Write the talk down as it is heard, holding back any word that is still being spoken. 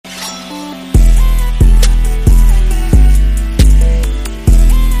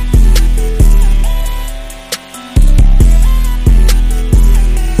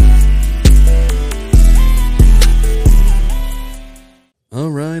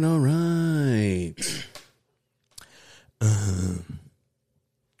right.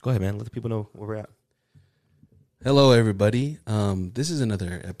 Go ahead, man. Let the people know where we're at. Hello, everybody. This is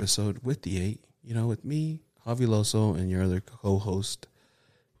another episode with the 8. You know, with me, Javi Loso, and your other co-host,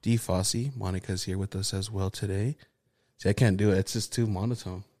 D. Fossey. Monica's here with us as well today. See, I can't do it. It's just too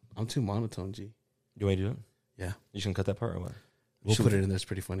monotone. I'm too monotone, G. You want to do it? Yeah. You just gonna cut that part or what? We'll put it in there. It's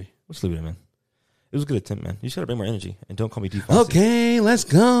pretty funny. We'll just leave it in, man. It was a good attempt, man. You just gotta bring more energy and don't call me D. Fossey. Okay, let's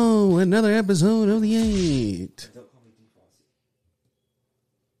go. Another episode of the 8. Don't call me D. Fossey.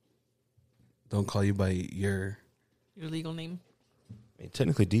 Don't call you by your legal name. I mean,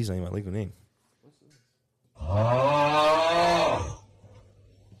 technically, D's not even my legal name. I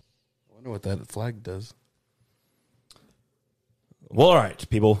wonder what that flag does. Well, all right,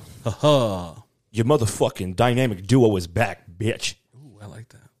 people. Ha Your motherfucking dynamic duo is back, bitch. Ooh, I like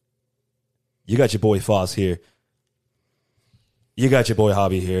that. You got your boy Foss here. You got your boy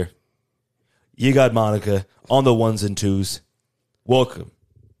Hobby here. You got Monica on the ones and twos. Welcome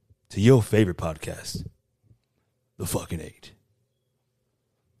to your favorite podcast, The Fucking 8.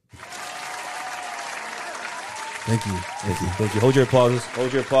 Thank you. Thank you. Hold your applauses.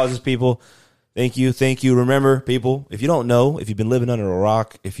 Hold your applauses, people. Thank you. Thank you. Remember, people, if you don't know, if you've been living under a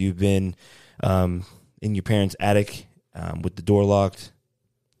rock, if you've been in your parents' attic with the door locked,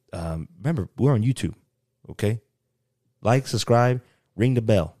 remember, we're on YouTube, okay? Like, subscribe, ring the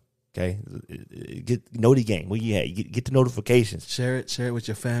bell, okay? Know the game. Well, yeah, get the notifications. Share it with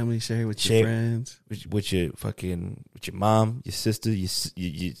your family. Share it with your friends. With your mom, your sister,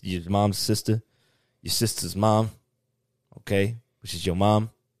 your mom's sister, your sister's mom, okay? Which is your mom,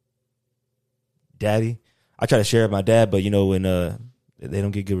 daddy. I try to share it with my dad, but when they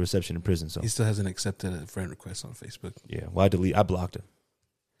don't get good reception in prison, so He still hasn't accepted a friend request on Facebook. yeah. Well, I blocked him.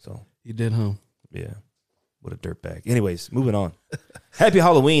 So You did, huh? yeah, what a dirtbag. Anyways, moving on. Happy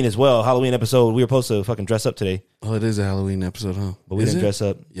Halloween as well. Halloween episode. We were supposed to fucking dress up today, Oh, it is a Halloween episode, huh? but we Is didn't it? dress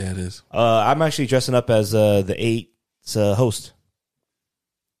up. Yeah, it is. I'm actually dressing up as the 8's host.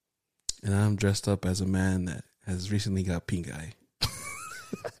 And I'm dressed up as a man that has recently got pink eye.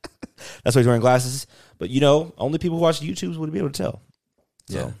 That's why he's wearing glasses. But only people who watch YouTubes would be able to tell.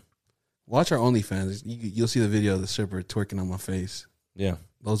 So, Yeah. Watch our OnlyFans. You'll see the video of the stripper twerking on my face. yeah.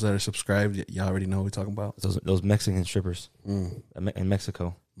 Those that are subscribed, y'all already know what we're talking about. Those Mexican strippers Mm, in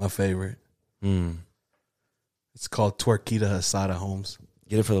Mexico. my favorite. Mm. It's called Twerkita Asada Holmes.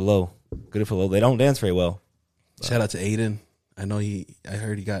 Get it for the low. Get it for the low. They don't dance very well. Shout out to Aiden. I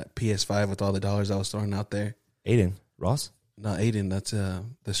heard he got PS5 with all the dollars I was throwing out there. Aiden Ross. No, Aiden, that's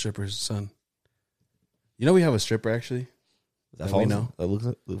the stripper's son. We have a stripper actually. Is that That we Falls?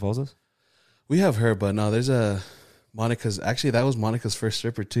 know. Luke Falls? We have her, but no, there's a Monica's. Actually, that was Monica's first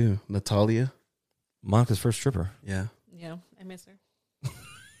stripper too, Natalia. Monica's first stripper. Yeah, Yeah, I miss her.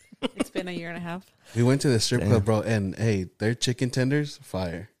 It's been a year and a half. we went to the strip Damn. club, bro, and hey, their chicken tenders,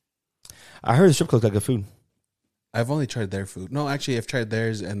 fire. I heard the strip club's got good food. I've only tried their food. No, actually, I've tried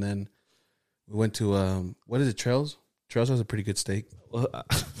theirs, and then we went to what is it, Trails? Trails has a pretty good steak.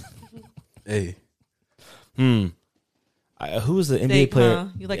 Hey, Who was the NBA Steak, player? huh?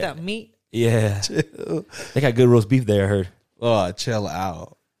 You like Yeah. that meat? Yeah, chill. they got good roast beef there. I heard Oh, chill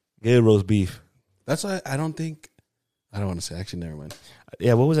out. good roast beef. That's why I don't want to say. Actually, never mind.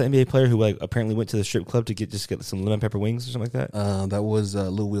 Yeah, what was that NBA player who apparently went to the strip club to get some lemon pepper wings or something like that? That was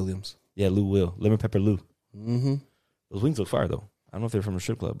Lou Williams. Yeah, lemon pepper Lou. Mm-hmm. Those wings look fire though. I don't know if they're from a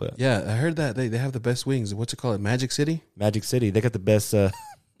strip club, but Yeah, I heard that they have the best wings. What's it called? Magic City? Magic City, they got the best. They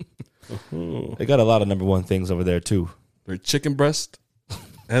got a lot of number one things over there too. Their chicken breast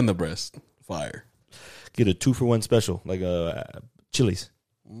and the breast. Fire. Get a 2-for-1 special, like Chili's.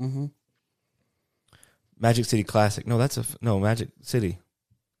 Mm-hmm. Magic City Classic. No, Magic City.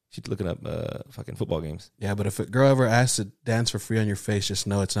 She's looking up fucking football games. Yeah, but if a girl ever asks to dance for free on your face, just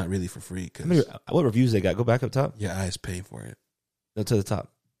know it's not really for free. Because What reviews they got? Go back up top. your eyes paying for it. No, to the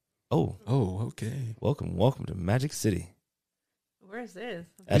top. Oh, Okay. welcome to Magic City. Where is this?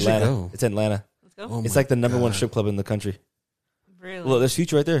 We should Atlanta. go. It's Atlanta. Let's go. Oh It's my like the number one God. strip club in the country. Really? Look, there's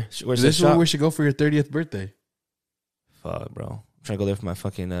Future right there. Where's This the is where shop? we should go for your 30th birthday. Fuck, bro. I'm trying to go there for my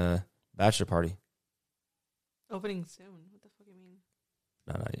fucking bachelor party. Opening soon. What the fuck you mean?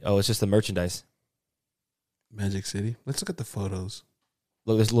 No. Oh, it's just the merchandise. Magic City. Let's look at the photos.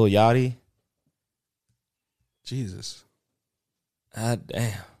 Look, there's Lil Yachty. Jesus. God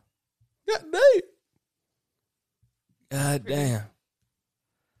damn. God damn. God damn.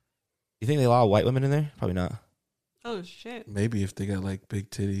 You think they allow white women in there? Probably not. Oh shit. Maybe if they got like big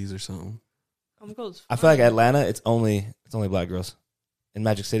titties or something. I feel like Atlanta, it's only black girls. In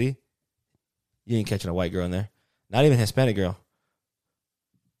Magic City, you ain't catching a white girl in there. Not even a Hispanic girl.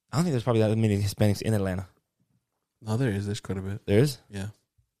 I don't think there's probably that many Hispanics in Atlanta. No, there is. There's quite a bit. There is? Yeah.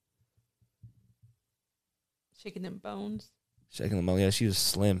 Shaking them bones. Shaking them all. Yeah, she was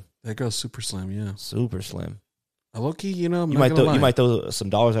slim. That girl's super slim, yeah. Super slim. Low key, you know, You might throw some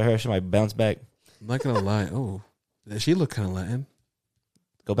dollars at her. She might bounce back. I'm not gonna lie. Oh, she look kind of Latin.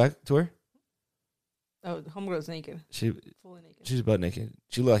 Go back to her. Oh, the homegirl's naked. Fully naked. She's butt naked.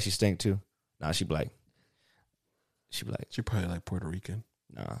 She look like she stank too. Nah, she black. She black. She probably like Puerto Rican.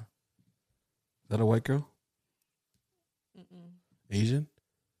 Nah. Is that a white girl? Mm-mm. Asian?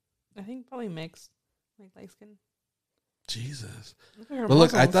 I think probably mixed. Like light skin. Jesus. Look at her But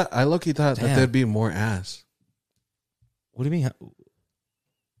look, muscles. I low-key thought that Damn. there'd be more ass. What do you mean?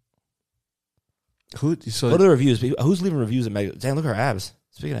 Who? So What are the reviews? Who's leaving reviews at Meg? Damn, look at her abs.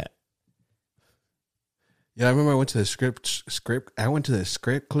 Speaking of that. yeah, I remember I went to the script. I went to the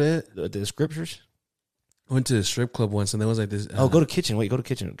script club. The scriptures. I went to the strip club once, and there was like this. Go to kitchen. Wait, go to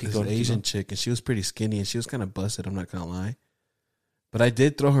kitchen. Keep this going, keep Asian going. chick, and she was pretty skinny, and she was kind of busted. I'm not gonna lie, but I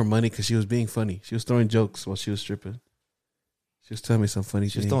did throw her money because she was being funny. She was throwing jokes while she was stripping. She was telling me some funny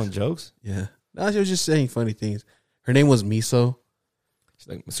She's things. throwing jokes. Yeah, no, she was just saying funny things. Her name was Miso. She's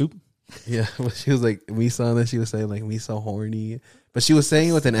like soup. Yeah, but she was like Miso, and then she was saying like Miso horny, but she was saying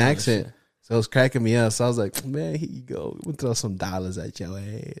it with an accent, so it was cracking me up. So I was like, man, here you go. We'll throw some dollars at your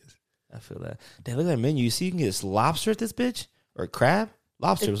ass. I feel that. Damn, look at that menu. You see, you can get this lobster at this bitch or a crab.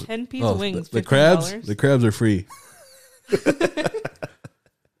 Lobster. It's 10-piece Oh, wings. the $15. crabs. The crabs are free.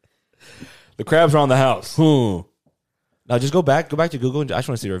 The crabs are on the house. Hmm. Now just go back to Google. And I just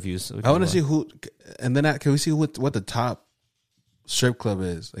want to see the reviews. So we I can want to move see on. who, and then can we see what the top strip club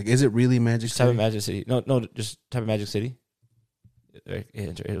is? Like, is it really Magic Just type in City? Magic City. No, just type in Magic City.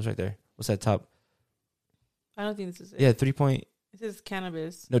 It was right there. What's that top? I don't think this is it. Yeah, 3 point. This is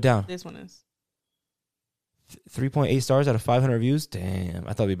cannabis. No, down. This one is. 3.8 stars out of 500 reviews. Damn,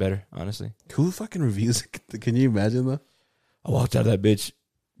 I thought it'd be better, honestly. Who fucking reviews it? Can you imagine though? I walked out of that bitch,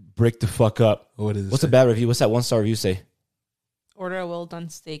 bricked the fuck up. What is it? What's a bad review? What's that 1-star review say? Order a well done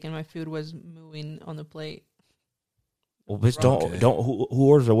steak and my food was mooing on the plate. Well, bitch, Okay. don't. Who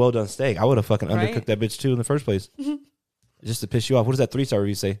orders a well done steak? I would have fucking Right? undercooked that bitch too in the first place, just to piss you off. What does that 3-star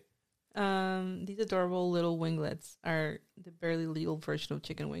review say? These adorable little winglets are the barely legal version of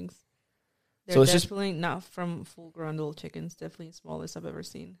chicken wings. They're So it's just- definitely not from full grown little chickens. Definitely the smallest I've ever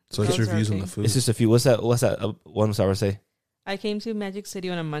seen. So it's Those are reviews on okay. the food. It's just a few. What's that? 1-star say? I came to Magic City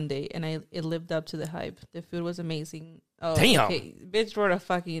on a Monday and it lived up to the hype. The food was amazing. Oh, Damn. okay. Bitch wrote a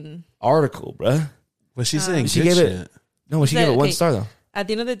fucking. Article, bruh. But she's saying She good gave it- shit. No, she gave it Okay. 1 star though. At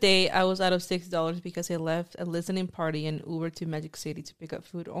the end of the day, I was out of $6 because I left a listening party and Uber to Magic City to pick up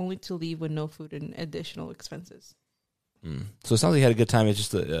food, only to leave with no food and additional expenses. So it sounds like you had a good time. It's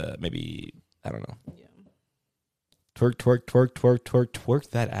just maybe I don't know. Yeah. Twerk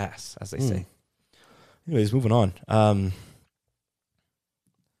that ass, as they say. Anyways, moving on. I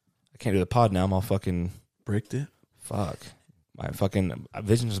can't do the pod now. I'm all fucking Bricked it. fuck. My fucking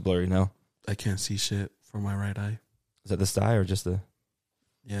vision is blurry now. I can't see shit from my right eye. Is that the sty or just the?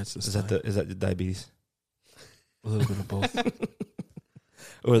 Yeah, it's Is that the diabetes a little bit of both.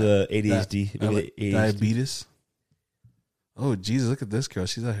 or the ADHD? Maybe the ADHD. Diabetes. Oh Jesus! Look at this girl.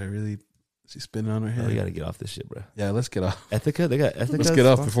 She's out here really. She's spinning on her Oh, head. we gotta get off this shit, bro. Yeah, let's get off. Ethica, they got Ethica. Let's get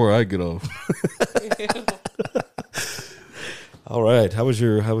off before I get off. All right. How was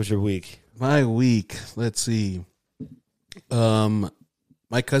your week? My week. Let's see.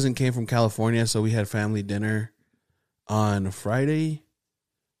 My cousin came from California, so we had family dinner on Friday.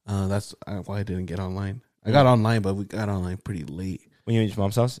 That's why I didn't get online. I got online, but we got online pretty late. When you went to your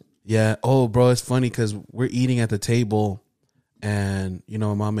mom's house? Yeah. Oh, bro, it's funny because we're eating at the table, and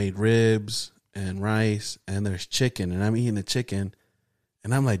my mom made ribs and rice, and there's chicken, and I'm eating the chicken,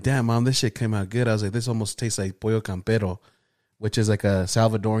 and I'm like, damn, mom, this shit came out good. I was like, this almost tastes like pollo campero, which is like a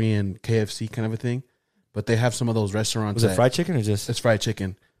Salvadorian KFC kind of a thing, but they have some of those restaurants. Was it fried chicken or just? It's fried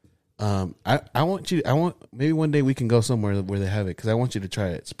chicken. I want maybe one day we can go somewhere where they have it because I want you to try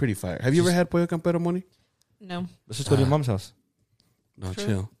it. It's pretty fire. Have you ever had pollo campero, Moni? No. Let's just go to your mom's house. No, Sure.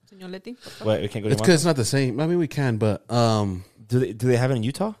 chill. Señor Leti, por favor. Wait, we can't go to It's your because mom's it's not the same. I mean, we can, but Do they have it in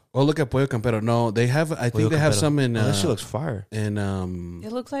Utah? oh, look at pollo campero. No, they have. I Pollo think they have Campero. some in. Oh, that shit looks fire. in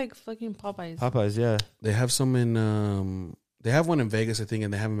It looks like fucking Popeyes. Popeyes, yeah. they have some in. They have one in Vegas, I think,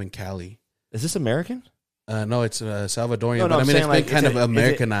 and they have them in Cali. Is this American? No, it's Salvadorian. No, but I I'm mean, saying, it's been kind is of it-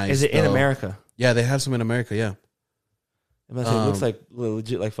 Americanized. Is it in though. America? Yeah, they have some in America. Yeah, It looks like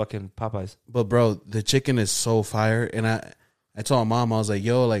legit like fucking Popeyes. but bro, the chicken is so fire, and I told my mom, I was like,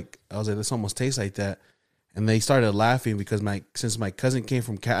 yo, this almost tastes like that. And they started laughing because since my cousin came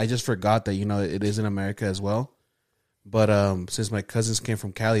from I just forgot that, it is in America as well. But since my cousins came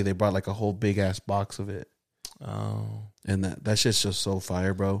from Cali, they brought like a whole big ass box of it. Oh, And that shit's just so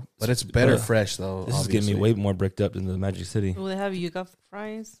fire, bro. But it's better fresh though. this is getting me way more bricked up than the Magic City. Will they have yuca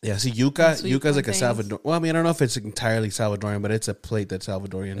fries? Yeah, see, And yuca, sweet yuca's like a plantains. Salvador. Well, I mean, I don't know if it's entirely Salvadorian, but it's a plate that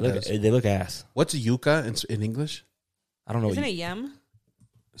Salvadorian does. They look ass. What's a yuca in English? I don't know. Isn't it yam?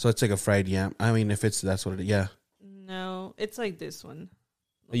 So it's like a fried yam. I mean, if that's what it is. Yeah. No, it's like this one.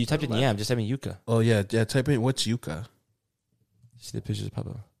 Oh, you typed in yam, just having yuca. Oh, yeah. Yeah. Type in what's yuca. See the pictures pop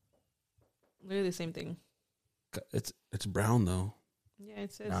up. Literally the same thing. It's brown, though. Yeah,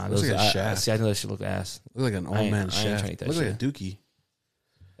 it says. Nah, Looks those, like a shaft. see, I know that shit look ass. Look like an old I ain't- man I ain't trying shaft. to eat that Look like a shit. dookie.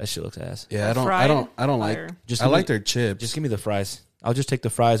 That shit looks ass. Yeah, I Fried? don't like. Fire. Just I give like me, their chips. Just give me the fries. I'll just take the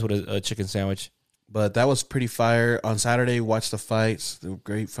fries with a chicken sandwich. But that was pretty fire. On Saturday, watch the fights. The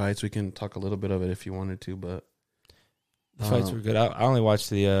great fights. We can talk a little bit of it if you wanted to, but The fights were good. I only watched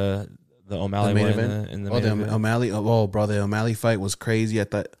the O'Malley the main one event. in the Oh, main the event. O'Malley. Oh, bro, the O'Malley fight was crazy. I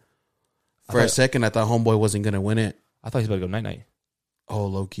thought I for a thought- second, I thought Homeboy wasn't gonna win it. I thought he was about to go night night. Oh,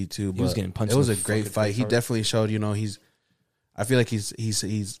 low key too. He was But getting punched. it was in a the great fucking fight. face He hard. definitely showed. I feel like he's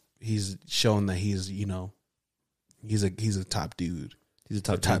shown that he's he's a top dude. He's a A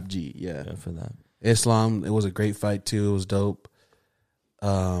top top G. G. Yeah. Yeah, for that. Islam. It was a great fight too. It was dope.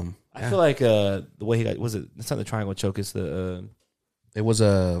 I feel like the way he got it's not the triangle choke. It's the It was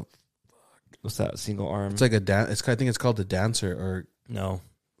a. what's that single arm? It's like a dance. I think it's called the dancer or no,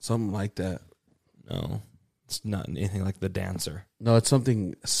 something like that. it's not anything like the dancer. No, it's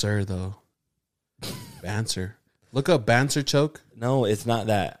something sir though. Banser. Look up Banser choke. No, it's not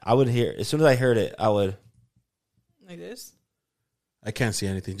that. I would hear as soon as I heard it. I would. Like this? I can't see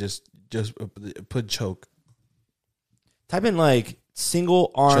anything. Just put choke. Type in like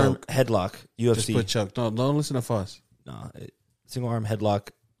single arm Choke. headlock Just UFC. put choke. No, don't listen to Foss. Single arm headlock.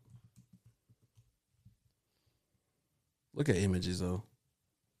 Look at images though.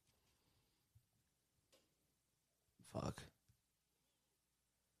 Fuck.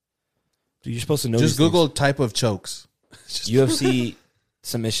 Dude, you're supposed to know. Just these Google type of chokes. things. UFC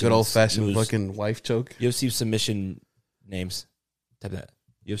submission. Good old fashioned fucking wife choke. UFC submission names. Type that.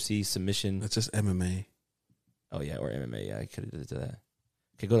 UFC submission. That's just MMA. Oh yeah, or MMA. Yeah, I could have did that.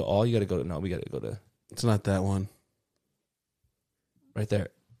 Okay, go to all. You got to go to. No, we got to go to It's not that one. right there.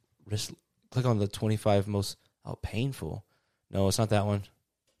 Wrist. Click on the 25 most. Oh, painful. No, it's not that one.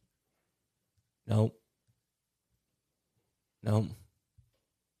 Nope. Nope.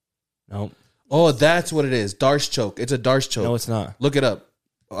 Nope. Oh, that's what it is. Darce choke. It's a Darce choke. No, it's not. Look it up.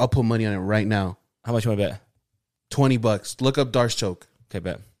 I'll put money on it right now. How much you want to bet? $20. Look up Darce choke. Okay,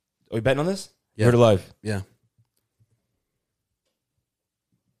 bet. Are we betting on this? Yeah. Heard it live. Yeah.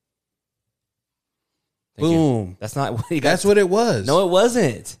 Thank you. Boom. That's not what he got. That's what it was. No, it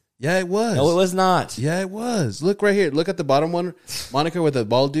wasn't. Yeah, it was. No, it was not. Yeah, it was. Look right here. Look at the bottom one. Monica with the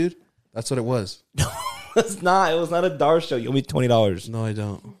bald dude. That's what it was. It's not. It was not a Dar show. You owe me $20. No, I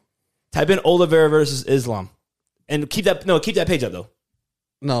don't. Type in Oliveira versus Islam, and keep that page up though.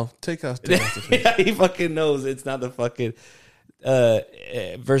 No, take off the page. Yeah, he fucking knows it's not the fucking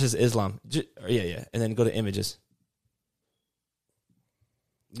versus Islam. Yeah, and then go to images.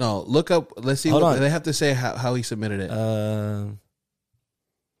 No, look up. Let's see. Hold What, on. they have to say how he submitted it.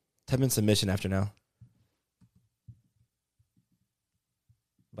 Type in submission after now.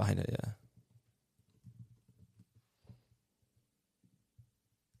 Behind it, yeah.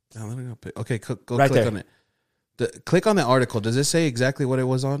 No, let me go pick- okay, go Right click there. on it. Click on the article. Does it say exactly what it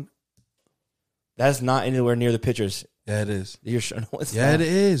was on? That's not anywhere near the pictures. Yeah, it is. You're sure? No, it's Yeah, not. it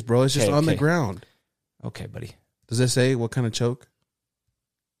is, bro. It's just Okay, on the okay. ground. Okay, buddy. Does it say what kind of choke?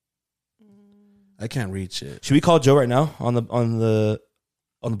 I can't read shit. Should we call Joe right now on the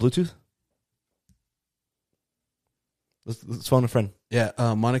Bluetooth? Let's phone a friend. Yeah,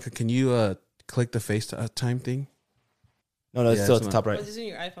 Monica, can you click the FaceTime thing? No, it's Yeah, still it's at the not- top right. What's this in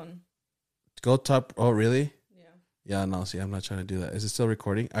your iPhone? Go top. Oh, really? Yeah. Yeah, no. See, I'm not trying to do that. Is it still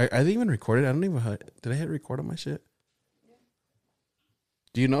recording? Are they even recorded? I don't even. Did I hit record on my shit?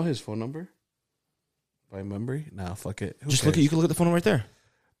 Do you know his phone number? By memory? Nah, fuck it. Who Just cares? look at. You can look at the phone right there.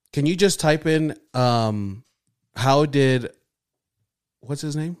 Can you just type in how did what's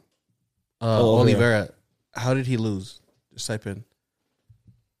his name? Oliveira. How did he lose? Just type in.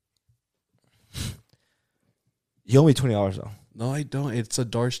 You owe me $20 though. No, I don't. It's a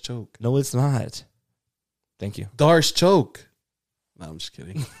Darce choke. No, it's not. Thank you. Darce choke. No, I'm just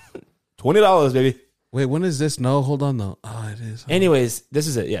kidding. $20, baby. Wait, when is this? No, hold on though. Oh, it is. Anyways, this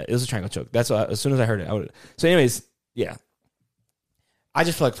is it. Yeah, it was a triangle choke. That's what, as soon as I heard it, I would. So, anyways, yeah. I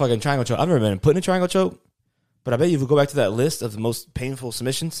just feel like fucking triangle choke. I've never been put in a triangle choke, but I bet you if we go back to that list of the most painful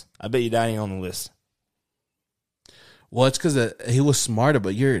submissions, I bet you that ain't on the list. Well, it's because he was smarter,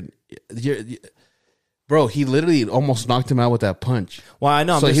 but bro, he literally almost knocked him out with that punch. Well, I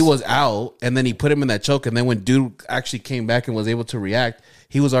know. So he was out, and then he put him in that choke, and then when dude actually came back and was able to react,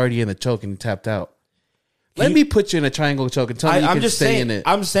 he was already in the choke and he tapped out. Let me put you in a triangle choke and tell me you can stay in it.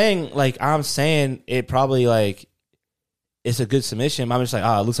 I'm saying it probably like it's a good submission. I'm just like,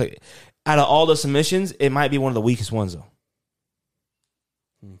 it looks like out of all the submissions, it might be one of the weakest ones though.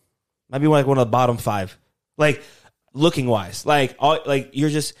 Might be like one of the bottom 5, like looking wise. Like you're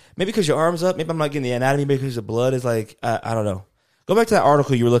just maybe because your arms up. Maybe I'm not getting the anatomy because the blood is like I don't know. Go back to that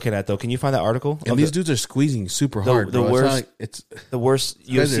article you were looking at though. Can you find that article? And these dudes are squeezing super hard. The worst. It's the worst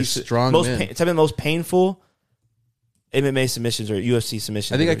UFC strong. It's been the most painful MMA submissions or UFC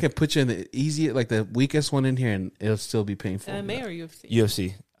submissions. I think I can put you in the easy, like the weakest one in here, and it'll still be painful. MMA or UFC?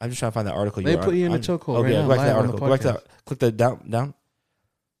 UFC. I'm just trying to find that article. They put you in a chokehold. Okay, right go back now, to that article. Go back to that. Click the down.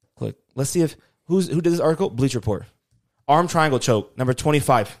 Click. Let's see if who did this article. Bleach Report. Arm triangle choke number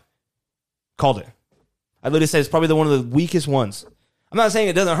 25. Called it. I literally said it's probably one of the weakest ones. I'm not saying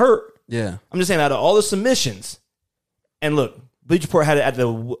it doesn't hurt. Yeah. I'm just saying out of all the submissions, and look, Bleach Report had it at the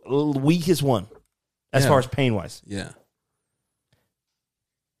weakest one as far as pain wise. Yeah.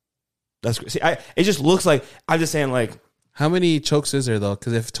 That's see. It just looks like I'm just saying like. How many chokes is there though?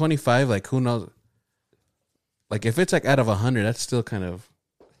 Because if 25, like who knows? Like if it's like out of 100, that's still kind of.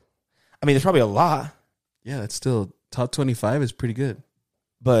 I mean, there's probably a lot. Yeah, that's still top 25 is pretty good.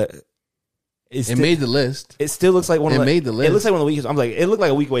 But it made the list. It still looks like one. It made the list. It looks like one of the weakest. I'm like, it looked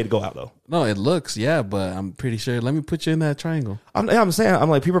like a weak way to go out though. No, it looks, yeah, but I'm pretty sure. Let me put you in that triangle. I'm saying, I'm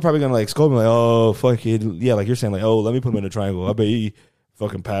like, people are probably gonna like scold me like, oh fuck it, yeah, like you're saying like, oh, let me put him in a triangle. I bet he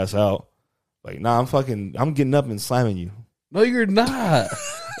fucking pass out. Like, nah, I'm getting up and slamming you. No, you're not.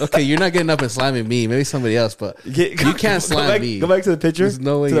 Okay, you're not getting up and slamming me. Maybe somebody else, but you can't slam me. Go back to the picture. There's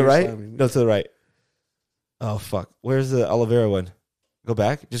no way to the you're right. slamming me. No, to the right. Oh fuck! Where's the Oliveira one? Go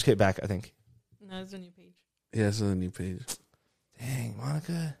back. Just get back. I think. No, it's a new page. Yeah, it's a new page. Dang,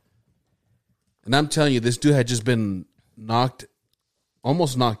 Monica. And I'm telling you, this dude had just been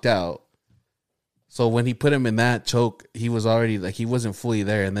almost knocked out. So when he put him in that choke, he was already like he wasn't fully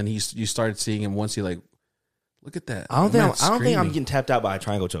there, and then you started seeing him once he like, look at that. I don't think I'm getting tapped out by a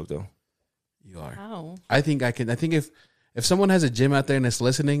triangle choke though. You are. How? I think I can. I think if someone has a gym out there and is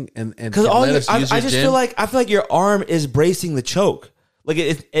listening and because I just feel like your arm is bracing the choke. Like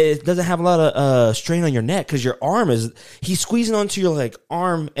it doesn't have a lot of strain on your neck because your arm he's squeezing onto your like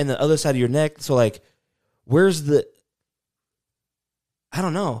arm and the other side of your neck. So like, where's the? I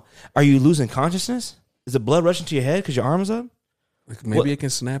don't know. Are you losing consciousness? Is the blood rushing to your head because your arm's up? Like maybe it can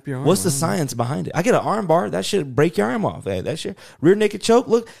snap your arm. What's the science behind it? I get an arm bar. That should break your arm off. Hey, that shit. Rear naked choke.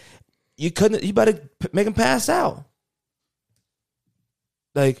 Look, you better make him pass out.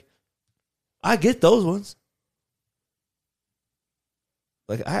 Like, I get those ones.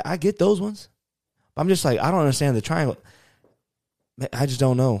 Like, I get those ones. I'm just like, I don't understand the triangle. I just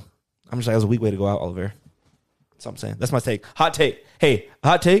don't know. I'm just like, that was a weak way to go out, Oliver. That's what I'm saying. That's my take. Hot take. Hey,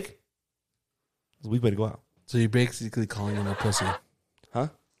 hot take. It's a weak way to go out. So you're basically calling him a pussy. Huh?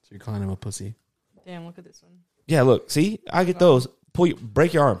 So you're calling him a pussy. Damn, look at this one. Yeah, look. See? I get those.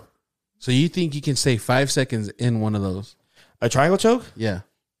 Break your arm. So you think you can stay 5 seconds in one of those? A triangle choke? Yeah.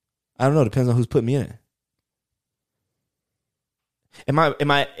 I don't know. Depends on who's putting me in it.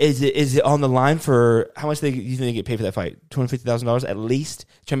 Is it on the line for how much do you think they get paid for that fight? $250,000 at least?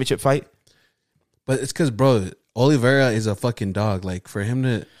 Championship fight? But it's because, bro, Oliveira is a fucking dog. Like, for him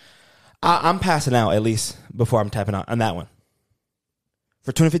to... I'm passing out at least before I'm tapping out on that one.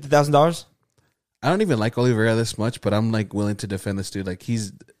 For $250,000? I don't even like Oliveira this much, but I'm, like, willing to defend this dude. Like, he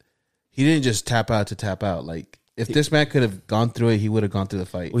didn't just tap out to tap out. Like, if this man could have gone through it, he would have gone through the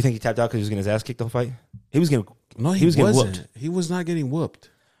fight. We think he tapped out because he was getting his ass kicked the whole fight? He was getting... No, he was getting whooped. He was not getting whooped.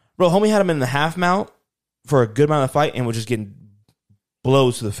 Bro, homie had him in the half mount for a good amount of the fight and was just getting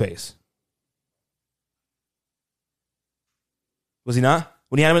blows to the face. Was he not?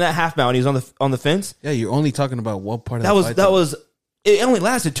 When he had him in that half mount, he was on the fence. Yeah, you're only talking about one part of the fight. That was. It only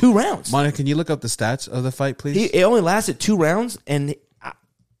lasted 2 rounds. Monica, can you look up the stats of the fight, please? It only lasted 2 rounds, and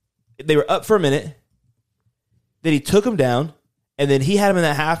they were up for a minute. Then he took him down, and then he had him in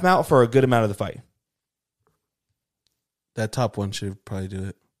that half mount for a good amount of the fight. That top one should probably do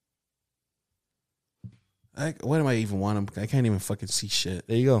it. What am I even want him? I can't even fucking see shit.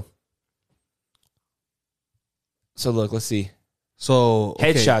 There you go. So look, let's see. So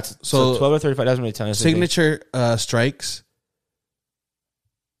okay. Headshots. So 12 or 35 doesn't really tell us. Signature strikes.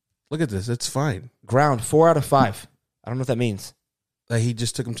 Look at this. It's fine. Ground 4 out of 5. I don't know what that means. Like he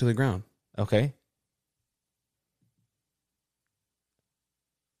just took him to the ground. Okay.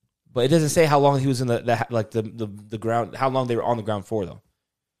 But it doesn't say how long he was in the ground. How long they were on the ground for, though.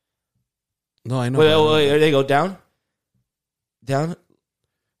 No, I know. Wait, they go down.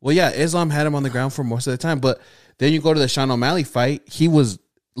 Well, yeah, Islam had him on the ground for most of the time, but then you go to the Sean O'Malley fight. He was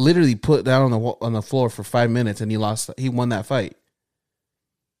literally put down on the floor for 5 minutes, and he lost. He won that fight.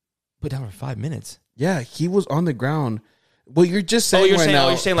 Put down for 5 minutes. Yeah, he was on the ground. Well, you're just saying now.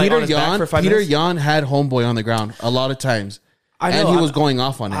 You're saying like on his back for 5 minutes? Peter Yan had homeboy on the ground a lot of times. I know, and he was going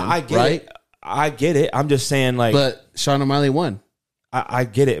off on him. I get right? it. I get it. I'm just saying, like, but Sean O'Malley won. I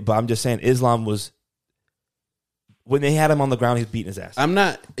get it, but I'm just saying Islam was when they had him on the ground, he was beating his ass. I'm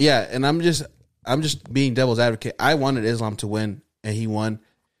not. Yeah, and I'm just being devil's advocate. I wanted Islam to win, and he won.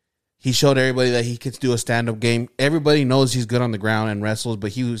 He showed everybody that he could do a stand up game. Everybody knows he's good on the ground and wrestles,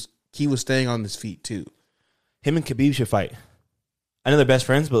 but he was staying on his feet too. Him and Khabib should fight. I know they're best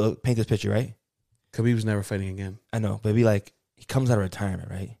friends, but look, paint this picture, right? Khabib's never fighting again. I know, but it'd be like he comes out of retirement,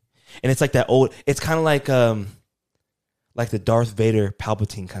 right? And it's like that old. It's kind of like the Darth Vader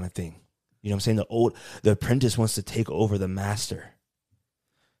Palpatine kind of thing. You know what I'm saying? The apprentice wants to take over the master,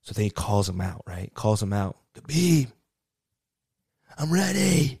 so then he calls him out, right? Calls him out, Khabib, I'm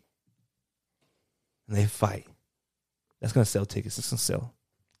ready, and they fight. That's gonna sell tickets. It's gonna sell.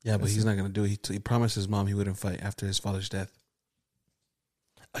 Yeah, but he's not gonna do it. He promised his mom he wouldn't fight after his father's death.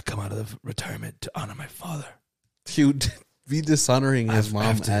 I come out of retirement to honor my father. He would be dishonoring his mom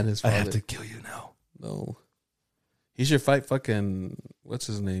and his father. I have to kill you now. No. He should fight fucking, what's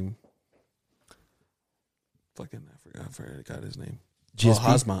his name? Fucking, I forgot his name. GSP? Oh,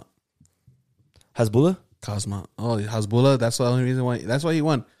 Hazmat. Hasbullah? Cosma. Oh, Hasbullah. That's the only reason why. That's why he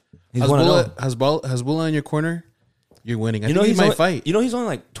won. He's won it all. Hasbullah in your corner, you're winning. You know he might fight. You know he's only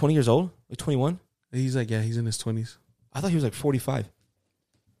like 20 years old? Like 21? He's like, yeah, he's in his 20s. I thought he was like 45.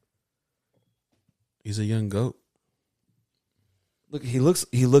 He's a young goat. Look, he looks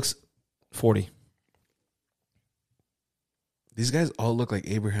 40. These guys all look like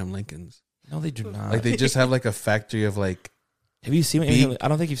Abraham Lincolns. No, they do not. Like they just have like a factory of like have you seen what Abraham, I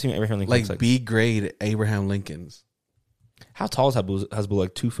don't think you've seen what Abraham Lincoln looks like. B grade Abraham Lincolns. How tall is Hasbullah?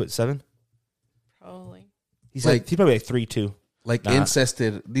 Like 2'7"? Probably. He's probably like 3'2". Like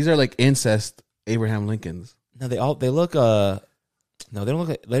incested. These are like incest Abraham Lincolns. No, they look no, they don't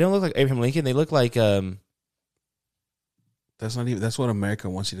look like Abraham Lincoln. They look like That's not even. That's what America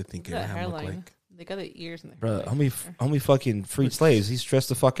wants you to think Look at that Abraham looked hairline. like. They got the ears and the bro. hairline. How many fucking freed slaves? He's stressed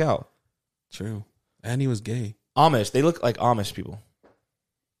the fuck out. True, and he was gay. Amish. They look like Amish people.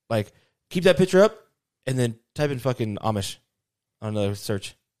 Like, keep that picture up and then type in fucking Amish on the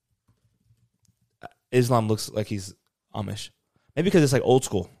search. Islam looks like he's Amish. Maybe because it's like old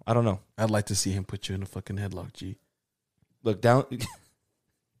school. I don't know. I'd like to see him put you in a fucking headlock. G. Look down.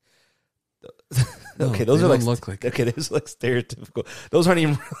 No, okay, those they are like don't look like. okay. Those are like stereotypical. Those aren't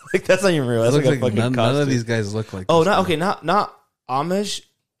even like that's not even real. That's Looks like a like fucking none of costume. these guys look like. Oh, this not guy. okay. Not Amish.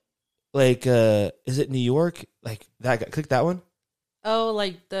 Like, is it New York? Like that guy. Click that one. Oh,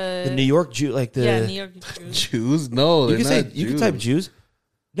 like The New York Jew. Like the New York Jews. Jews. No, you they're can say not you can Jews. type Jews.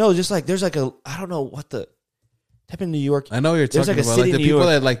 No, just like there's like a I don't know what the type in New York. I know what you're There's talking like a about. city Like the in New people York.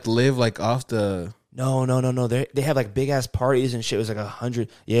 that like live like off the. No. They have like big ass parties and shit. It was like 100.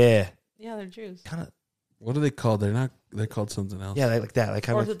 Yeah, Yeah, they're Jews. kind of. What are they called? They're not. They're called something else. Yeah, like that. Like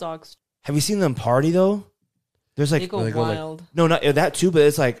kind of. Orthodox. Have you seen them party though? There's like They go they go, like- wild. no, not that too, but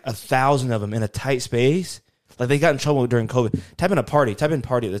it's like 1,000 of them in a tight space. Like they got in trouble during COVID. Type in a party. Type in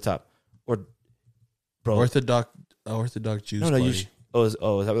party at the top. Or, bro. Orthodox Jews. no, party. you. Is that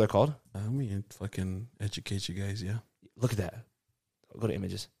what they're called? I mean, fucking educate you guys. Yeah. Look at that. Go to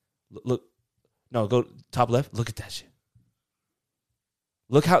images. Look. No, go top left. Look at that shit.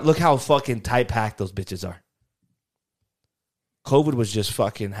 Look how fucking tight packed those bitches are. COVID was just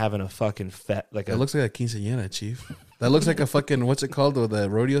fucking having a fucking fat like That a looks like a quinceañera, chief. That looks like a fucking what's it called? The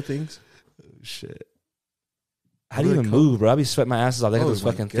rodeo things. shit. How do What you are they even called? move, bro? I be sweating my asses off. They got Oh those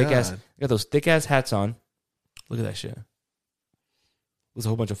my fucking thick ass. God. They got those thick ass hats on. Look at that shit. There's a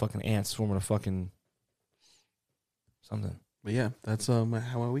whole bunch of fucking ants swarming a fucking something. But yeah, that's how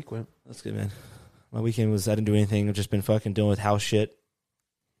my week went. That's good, man. My weekend was I didn't do anything. I've just been fucking dealing with house shit.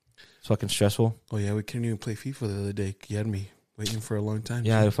 It's fucking stressful. Oh yeah, we couldn't even play FIFA the other day. You had me waiting for a long time.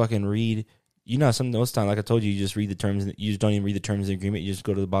 Yeah, I had to fucking read. You know, most time, like I told you, you just read the terms. You just don't even read the terms of the agreement. You just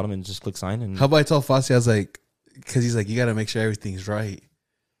go to the bottom and just click sign. And How about I tell Fossey, I was like, because he's like, you got to make sure everything's right.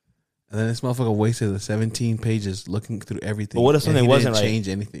 And then this motherfucker wasted the 17 pages looking through everything. But what if and something he wasn't didn't right? change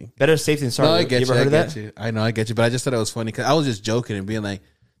anything? better safe than sorry. No, I get you. ever heard of I get that? you. I know, I get you. But I just thought it was funny because I was just joking and being like,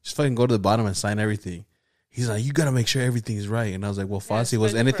 just fucking go to the bottom and sign everything. He's like, you got to make sure everything's right. And I was like, well, Yeah, Fossey,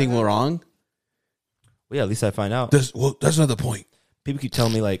 was spend anything forever. wrong? Well, yeah, at least I find out. That's not the point. People keep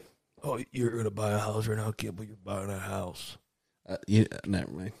telling me like Oh, you're gonna buy a house right now? I can't believe you're buying a house.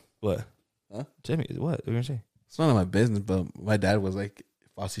 Never mind. What? Huh? Jamie, what? What are you gonna say? It's none of my business, but my dad was like,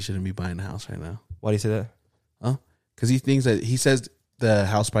 Fossey shouldn't be buying a house right now. Why do you say that? Because he says the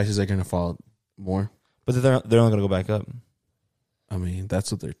house prices are going to fall more. But they're only gonna go back up. I mean,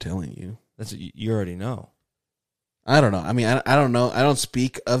 that's what they're telling you. That's you already know. I don't know. I mean, I don't know. I don't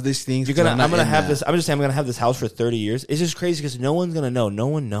speak of these things. I'm gonna have this. I'm just saying I'm gonna have this house for 30 years. It's just crazy because no one's gonna know. No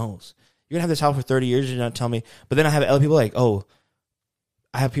one knows. You're gonna have this house for 30 years. You're not telling me. But then I have other people like, oh,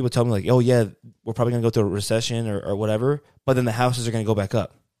 I have people tell me like, oh yeah, we're probably gonna go through a recession or whatever. But then the houses are gonna go back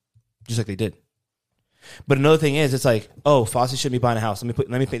up, just like they did. But another thing is, it's like, oh, Fossey shouldn't be buying a house. Let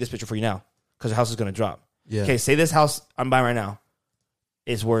me paint this picture for you now because the house is gonna drop. Yeah. Okay, say this house I'm buying right now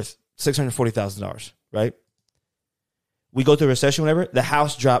is worth $640,000, right? We go through a recession, whatever, the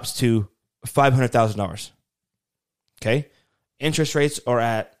house drops to $500,000. Okay? Interest rates are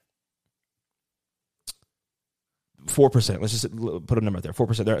at 4%. Let's just put a number out there.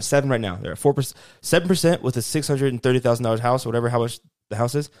 4%. They're at 7 right now. They're at 4%. 7% with a $630,000 house, or whatever, how much the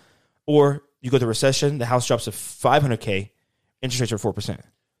house is. Or you go through a recession, the house drops to $500K, interest rates are 4%.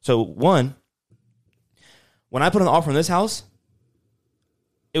 So, one, when I put an offer on this house,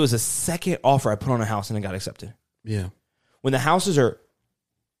 it was the second offer I put on a house and it got accepted. Yeah. When the houses are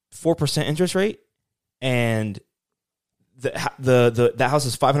 4% interest rate and that house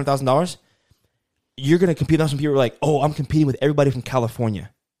is $500,000, you're going to compete with some people who are like, oh, I'm competing with everybody from California.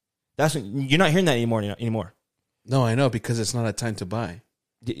 You're not hearing that anymore. No, I know, because it's not a time to buy.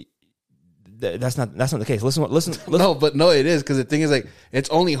 That's not the case. Listen. No, but no, it is, because the thing is, like, it's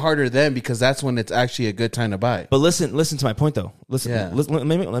only harder then because that's when it's actually a good time to buy. But listen to my point though. Listen, Yeah. let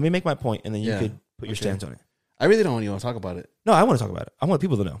me make my point, and then you Yeah. could put your stance on it. I really don't even want to talk about it. No, I want to talk about it. I want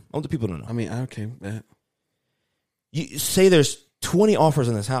people to know. I want the people to know. I mean, okay. You say there's 20 offers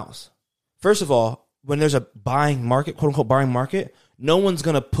in this house. First of all, when there's a buying market, quote unquote buying market, no one's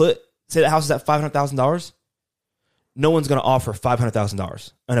gonna say the house is at $500,000. No one's gonna offer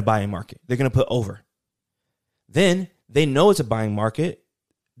 $500,000 in a buying market. They're gonna put over. Then they know it's a buying market.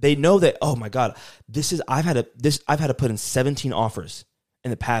 They know that, oh my God, I've had to put in 17 offers in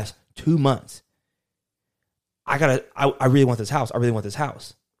the past 2 months. I really want this house. I really want this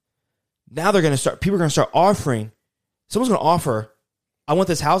house. Now people are gonna start offering. Someone's gonna offer, I want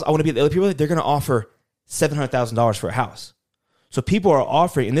this house. I want to be the other people. They're gonna offer $700,000 for a house. So people are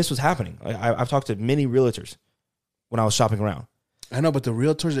offering, and this was happening. I've talked to many realtors when I was shopping around. I know, but the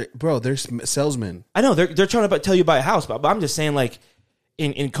realtors, they're salesmen. I know they're trying to tell you to buy a house, but I'm just saying, like,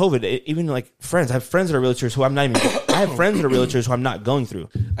 in COVID, even like friends, I have friends that are realtors who I'm not even. I have friends that are realtors who I'm not going through.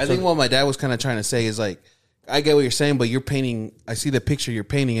 I think what my dad was kind of trying to say is, like, I get what you're saying, but you're painting. I see the picture you're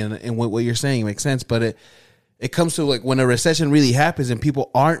painting, and what you're saying makes sense. But it comes to, like, when a recession really happens and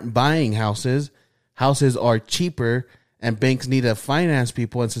people aren't buying houses are cheaper, and banks need to finance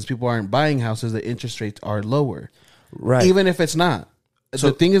people. And since people aren't buying houses, the interest rates are lower. Right. Even if it's not.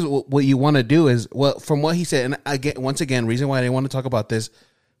 So the thing is, what you want to do is, well, from what he said, and once again, reason why I didn't want to talk about this,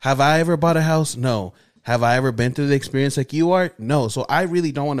 have I ever bought a house? No. Have I ever been through the experience like you are? No. So I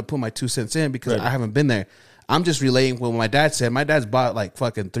really don't want to put my 2 cents in because I haven't been there. I'm just relaying what my dad said. My dad's bought like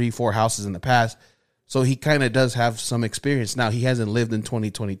fucking 3-4 houses in the past. So he kind of does have some experience. Now, he hasn't lived in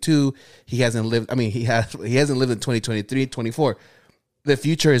 2022. He hasn't lived in 2023, 24. The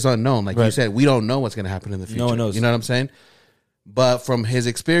future is unknown. Like you said, we don't know what's going to happen in the future. No one knows. You know what I'm saying? But from his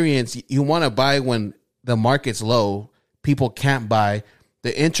experience, you want to buy when the market's low, people can't buy.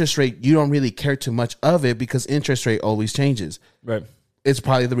 The interest rate, you don't really care too much of it because interest rate always changes. Right. It's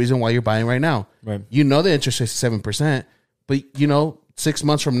probably the reason why you're buying right now. Right. You know the interest rate is 7%, but 6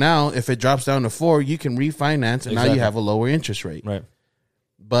 months from now, if it drops down to 4%, you can refinance, and now you have a lower interest rate. Right.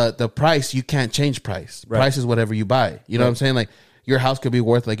 But the price, you can't change price. Right. Price is whatever you buy. You know what I'm saying? Like, your house could be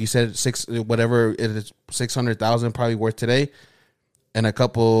worth, like you said, whatever it is, $600,000 probably worth today. In a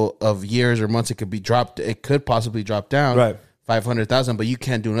couple of years or months, it could be dropped. It could possibly drop down, right, $500,000. But you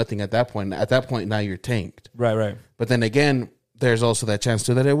can't do nothing at that point. At that point, now you're tanked. Right. But then again, there's also that chance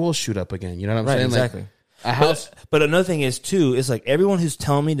too that it will shoot up again. You know what I'm saying? Exactly. Like, a house. But another thing is too, is like everyone who's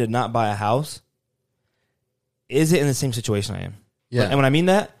telling me to not buy a house is in the same situation I am. Yeah. And when I mean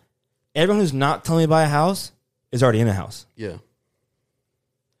that, everyone who's not telling me to buy a house is already in a house. Yeah.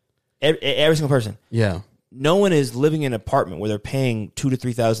 Every single person. Yeah. No one is living in an apartment where they're paying $2,000 to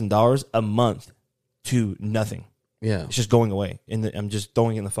 $3,000 a month to nothing. Yeah. It's just going away. I'm just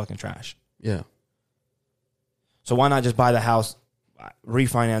throwing it in the fucking trash. Yeah. So why not just buy the house,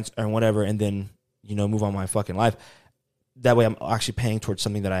 refinance or whatever, and then move on my fucking life? That way I'm actually paying towards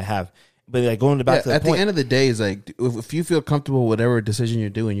something that I have. But like going back to the at point, the end of the day, is like if you feel comfortable with whatever decision you're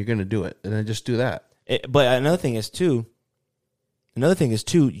doing, you're gonna do it, and then just do that. But another thing is too,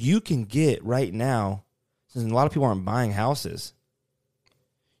 you can get right now, since a lot of people aren't buying houses,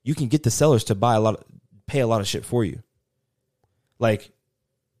 you can get the sellers to pay a lot of shit for you. Like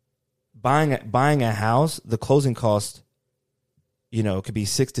buying a house, the closing cost, you know, could be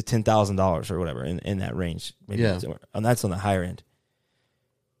 $6,000 to $10,000 or whatever in that range. Maybe and that's on the higher end.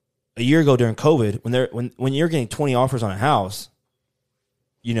 A year ago during COVID, when you're getting 20 offers on a house,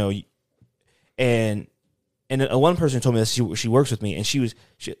 you know, and one person told me this, she works with me, and she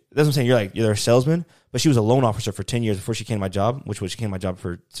that's what I'm saying. You're a salesman, but she was a loan officer for 10 years before she came to my job, she came to my job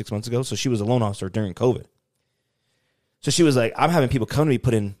for 6 months ago. So she was a loan officer during COVID. So she was like, I'm having people come to me,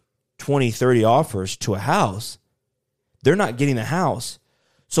 put in 20, 30 offers to a house. They're not getting the house.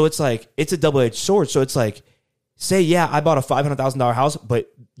 So it's like, it's a double-edged sword. So it's like, say, yeah, I bought a $500,000 house,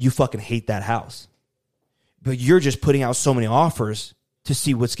 but you fucking hate that house. But you're just putting out so many offers to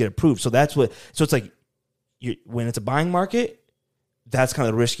see what's get approved. So it's like, when it's a buying market, that's kind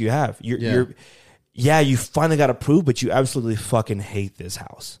of the risk you have. You finally got approved, but you absolutely fucking hate this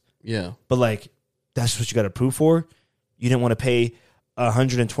house. Yeah. But like, that's what you got approved for. You didn't want to pay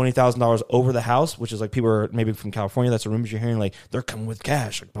 $120,000 over the house, which is like people are maybe from California. That's the rumors you're hearing. Like they're coming with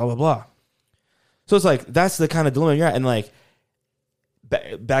cash, like blah blah blah. So it's like that's the kind of dilemma you're at. And like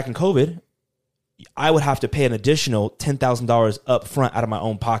back in COVID, I would have to pay an additional $10,000 up front out of my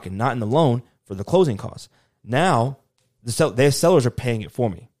own pocket, not in the loan, for the closing costs. Now, their sellers are paying it for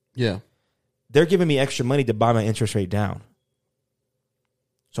me. Yeah. They're giving me extra money to buy my interest rate down.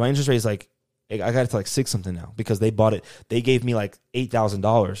 So my interest rate is like, I got it to like 6 something now because they bought it. They gave me like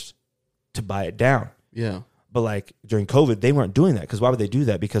 $8,000 to buy it down. Yeah. But like during COVID, they weren't doing that because why would they do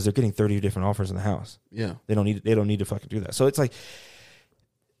that? Because they're getting 30 different offers in the house. Yeah. They don't need to fucking do that. So it's like,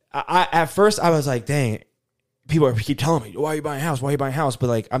 at first I was like, dang, people keep telling me, why are you buying a house? Why are you buying a house? But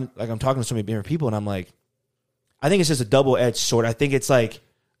like I'm talking to so many different people, and I'm like, I think it's just a double-edged sword. I think it's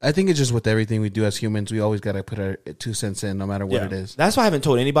just with everything we do as humans, we always got to put our 2 cents in, no matter what it is. That's why I haven't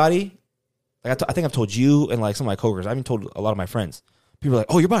told anybody. Like I think I've told you and like some of my coworkers. I haven't told a lot of my friends. People are like,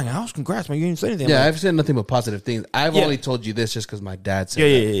 "Oh, you're buying a house? Congrats, man! You didn't say anything." Yeah, like, I've said nothing but positive things. I've only told you this just because my dad said.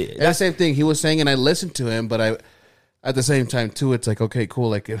 Yeah. That's the same thing he was saying, and I listened to him. But at the same time too, it's like, okay, cool.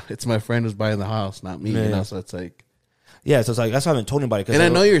 Like it's my friend who's buying the house, not me. Yeah. You know, so it's like. Yeah, so it's like that's why I haven't told anybody. And I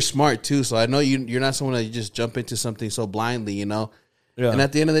know you're smart too, so I know you're not someone that you just jump into something so blindly, you know. Yeah. And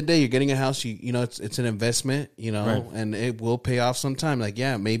at the end of the day, you're getting a house. You know, it's an investment, you know, right. And it will pay off sometime. Like,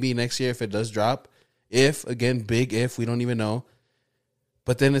 yeah, maybe next year if it does drop, big if, we don't even know.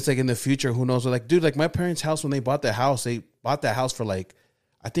 But then it's like in the future, who knows? Like, dude, like my parents' house, when they bought that house for like,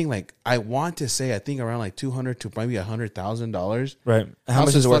 I think around like $200,000 to maybe $100,000. Right. How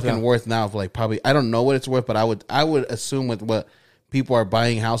much is fucking worth now? For like probably, I don't know what it's worth, but I would assume with what people are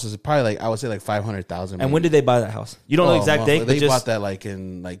buying houses, it's probably like, I would say like $500,000. And when did they buy that house? You don't know the exact date. They bought that like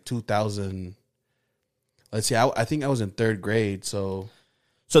in like 2000. Let's see. I think I was in 3rd grade. So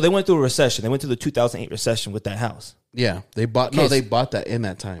they went through a recession. They went through the 2008 recession with that house. Yeah, they bought that in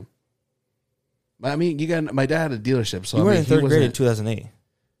that time. I mean, my dad had a dealership, so you were in 3rd grade in 2008.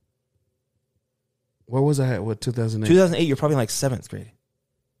 Where was I at? What 2008? 2008, you're probably in like 7th grade.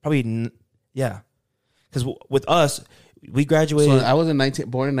 Probably, yeah. Because with us, we graduated. So I was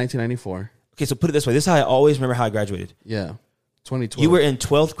born in 1994. Okay, so put it this way. This is how I always remember how I graduated. Yeah, 2012. You were in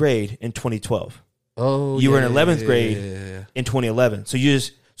 12th grade in 2012. Oh, you were in 11th grade in 2011. So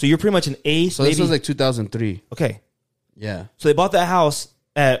you're pretty much an 8th. So this was like 2003. Okay. Yeah. So they bought that house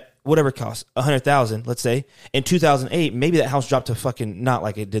at whatever it cost, $100,000, let's say. In 2008, maybe that house dropped to fucking, not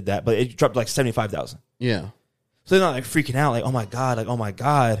like it did that, but it dropped to like $75,000. Yeah. So they're not like freaking out, like, oh my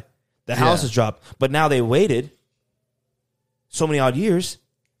God, the house has dropped. But now they waited so many odd years.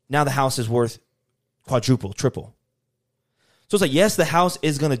 Now the house is worth quadruple, triple. So it's like, yes, the house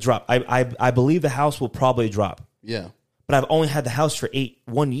is going to drop. I believe the house will probably drop. Yeah. But I've only had the house for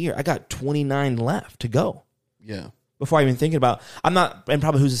 1 year. I got 29 left to go. Yeah. Before I even thinking about, I'm not, and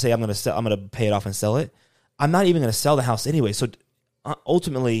probably who's to say I'm going to pay it off and sell it. I'm not even going to sell the house anyway. So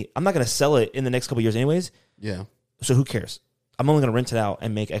ultimately, I'm not going to sell it in the next couple of years anyways. Yeah. So who cares? I'm only going to rent it out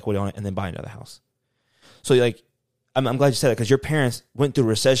and make equity on it and then buy another house. So like, I'm glad you said that because your parents went through a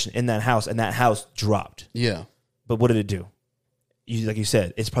recession in that house and that house dropped. Yeah. But what did it do? Like you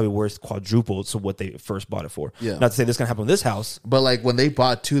said, it's probably worth quadrupled to what they first bought it for. Yeah. Not to say this is going to happen with this house. But like when they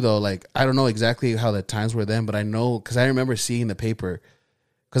bought too, though, like I don't know exactly how the times were then, but I know because I remember seeing the paper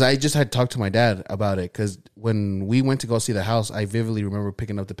because I just had talked to my dad about it because when we went to go see the house, I vividly remember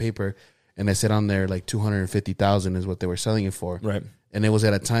picking up the paper and I said on there like 250,000 is what they were selling it for. Right. And it was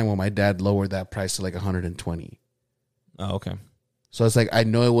at a time when my dad lowered that price to like 120. Oh, okay. So it's like I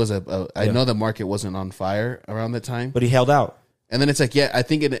know it was I know the market wasn't on fire around the time, But he held out. and then it's like, yeah, I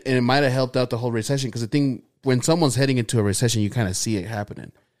think it might have helped out the whole recession, because the thing, when someone's heading into a recession, you kind of see it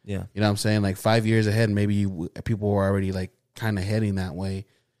happening. Yeah. You know what I'm saying? Like 5 years ahead, maybe people were already like kind of heading that way,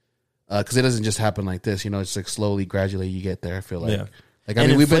 because it doesn't just happen like this. You know, it's like slowly, gradually you get there. I feel like. Yeah. Like, I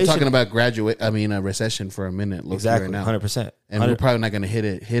And mean, we've been inflation- talking about a recession for a minute. Exactly. Right now. 100%. And we're probably not going to hit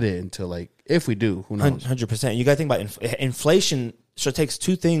it until like, if we do, who knows? 100%. You got to think about inflation. So it takes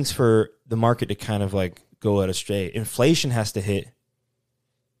two things for the market to kind of like go out astray. Inflation has to hit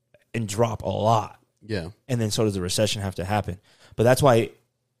and drop a lot. Yeah. And then so does the recession have to happen. But that's why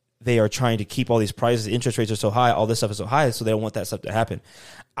they are trying to keep all these prices. Interest rates are so high. All this stuff is so high. So they don't want that stuff to happen.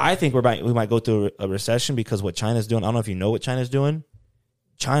 I think we might go through a recession because what China's doing. I don't know if you know what China's doing.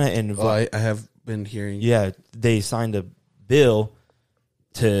 China and I have been hearing. yeah, they signed a bill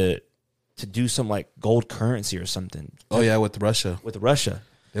to do some like gold currency or something. Oh yeah, with Russia, With Russia.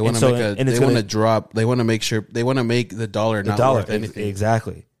 they want to so- make and it's they want to gonna- drop. They want to make sure they want to make the dollar not worth anything.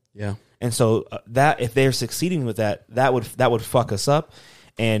 Exactly. Yeah. And so that if they're succeeding with that would fuck us up.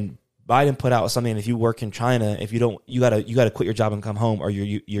 And Biden put out something. If you work in China, if you don't, you gotta quit your job and come home, or your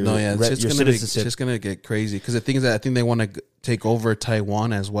No, yeah, your it's citizenship. just gonna get crazy, because the thing is that I think they want to take over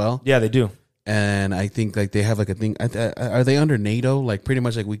Taiwan as well, Yeah, they do. and I think like they have like a thing. Are they under NATO? Like pretty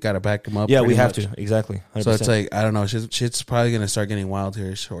much like we gotta back them up. Yeah, we pretty have much. to exactly. 100%. So it's like I don't know. Shit's probably gonna start getting wild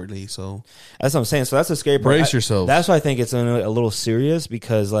here shortly. So That's what I'm saying. So that's a scary part. Brace yourselves. That's why I think it's a little serious,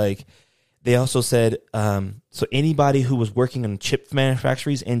 because like they also said, so anybody who was working in chip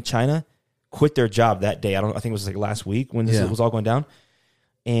manufacturers in China quit their job that day. I think it was like last week when this Yeah. was all going down.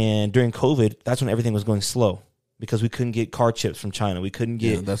 And during COVID, that's when everything was going slow because we couldn't get car chips from China. We couldn't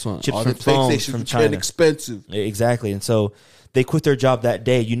get that's one. chips All from the phones PlayStations from were China. expensive. Exactly. And so they quit their job that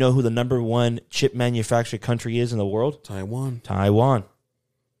day. You know who the number one chip manufacturing country is in the world? Taiwan. Taiwan.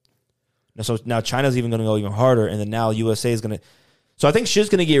 So now China's even going to go even harder, and then now USA is going to. So I think shit's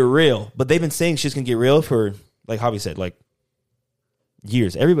going to get real, but they've been saying shit's going to get real for, like Javi said, like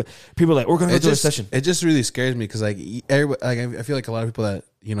years. Everybody, people are like, we're going to go through a recession. It just really scares me, because like everybody, like I feel like a lot of people that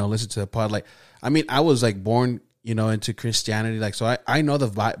listen to the pod, like I mean, I was like born into Christianity, like so I know the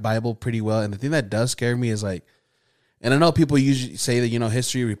Bible pretty well, and the thing that does scare me is like, and I know people usually say that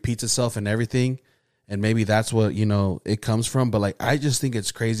history repeats itself and everything, and maybe that's what it comes from, but like I just think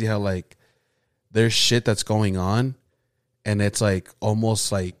it's crazy how like there's shit that's going on, and it's like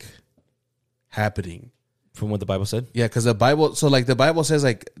almost like happening. From what the Bible said? Yeah, because the Bible, so like the Bible says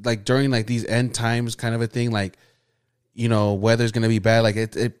like during like these end times kind of a thing, like weather's gonna be bad. Like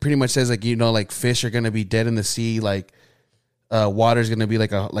it pretty much says like like fish are gonna be dead in the sea. Like water's gonna be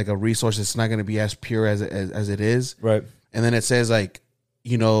like a resource. It's not gonna be as pure as it is. Right. And then it says like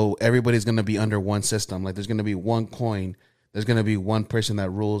everybody's gonna be under one system. Like there's gonna be one coin. There's gonna be one person that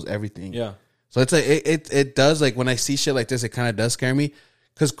rules everything. Yeah. So it's like it does, like when I see shit like this, it kind of does scare me.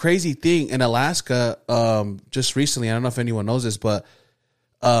 Because crazy thing in Alaska, just recently, I don't know if anyone knows this, but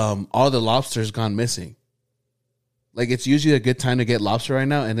all the lobsters gone missing. Like it's usually a good time to get lobster right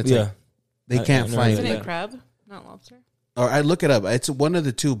now, and it's like they can't find Isn't it. it crab, not lobster? Or I look it up. It's one of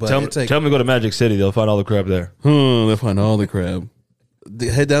the two, but it's like them to go to Magic City. They'll find all the crab there. they find all the crab. They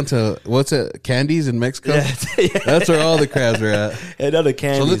head down to what's it? Candies in Mexico. That's where all the crabs are at. Another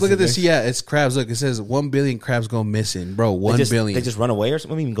candy. So look at this. Yeah, it's crabs. Look, it says 1 billion crabs go missing, bro. 1 billion. They just run away or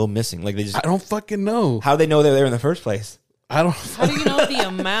something. What do you mean go missing? Like they just. I don't fucking know. How they know they're there in the first place? I don't. How do you know the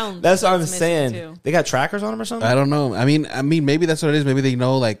amount? That's what I'm missing saying. too? They got trackers on them or something. I don't know. I mean, maybe that's what it is. Maybe they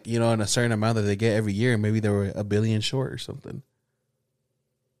know, like in a certain amount that they get every year. Maybe they were 1 billion short or something.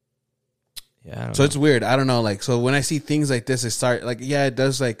 Yeah. So it's weird. I don't know. Like, so when I see things like this, it start like, yeah, it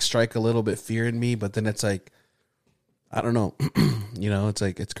does like strike a little bit fear in me. But then it's like, I don't know. It's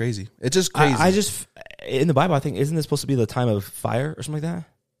like it's crazy. It's just crazy. I just in the Bible, I think isn't this supposed to be the time of fire or something like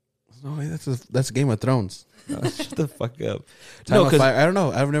no, that's Game of Thrones. that? Shut the fuck up. Time of fire. I don't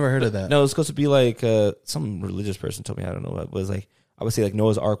know. I've never heard of that. No, it's supposed to be like some religious person told me. I don't know what it was like. I would say like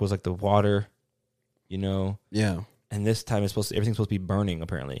Noah's Ark was like the water, Yeah. and this time it's everything's supposed to be burning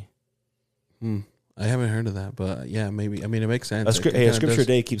apparently. I haven't heard of that, but yeah, maybe. I mean, it makes sense. A scripture a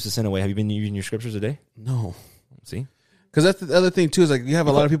day keeps the sin away. Have you been reading your scriptures a day? No. See, because that's the other thing too. Is like you have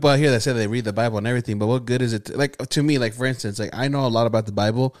a lot of people out here that say they read the Bible and everything, but what good is it? Like to me, like for instance, like I know a lot about the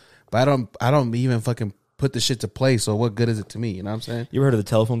Bible, but I don't even fucking put the shit to play. So what good is it to me? You know what I'm saying? you ever heard of the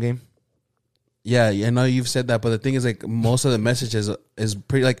telephone game? Yeah, I know you've said that, but the thing is, like most of the messages is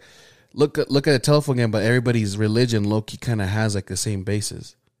pretty like look at a telephone game, but everybody's religion low key kind of has like the same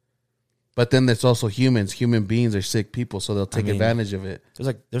basis. But then there's also humans. Human beings are sick people, so they'll take advantage of it.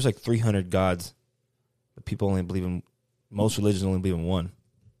 There's like 300 gods, but people only believe in most religions only believe in one.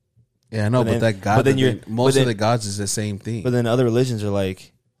 Yeah, I know, but that God. Most of the gods is the same thing. But then other religions are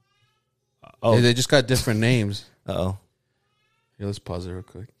like, they just got different names. Uh-oh. Here, let's pause it real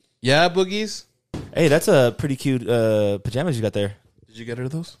quick. Yeah, Boogies. Hey, that's a pretty cute pajamas you got there. Did you get her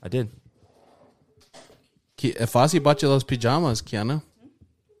those? I did. Fossey bought you those pajamas, Kiana.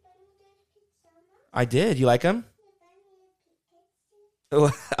 I did. You like them?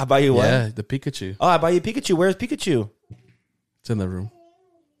 I buy you what? Yeah, the Pikachu. Oh, I buy you Pikachu. Where's Pikachu? It's in the room.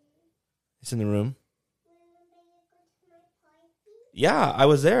 It's in the room. Yeah, I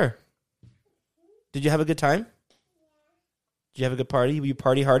was there. Did you have a good time? Did you have a good party? Were you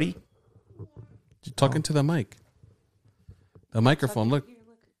party hardy? You're talking to the mic. The microphone, look. Here,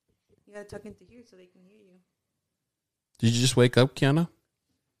 look. You gotta tuck into here so they can hear you. Did you just wake up, Kiana?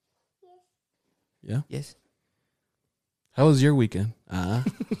 Yeah? Yes. How was your weekend? How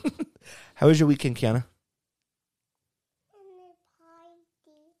was your weekend, Kiana?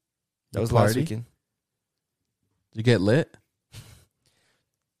 That was last weekend. Did you get lit?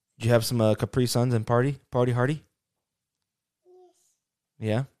 Did you have some Capri Suns and party hardy?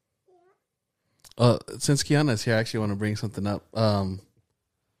 Yeah. Since Kiana's here, I actually want to bring something up.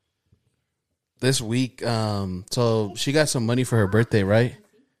 This week, so she got some money for her birthday, right?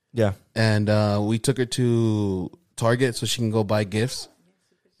 Yeah. And we took her to Target so she can go buy gifts.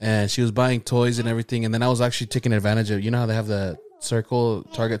 And she was buying toys and everything. And then I was actually taking advantage of, you know how they have the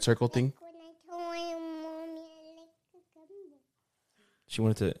Target circle thing? She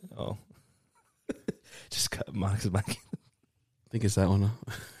wanted to, just cut Monica's mic. I think it's that one.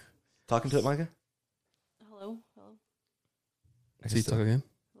 Huh? Talking to it, Monica? Hello? See, talk again?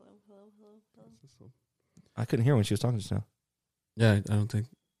 Hello? I couldn't hear when she was talking just now. Yeah,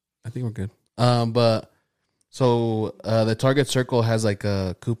 I think we're good. But so the Target circle has like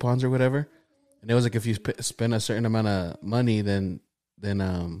coupons or whatever. And it was like if you spend a certain amount of money, then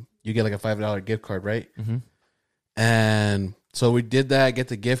you get like a $5 gift card, right? Mm-hmm. And so we did that, get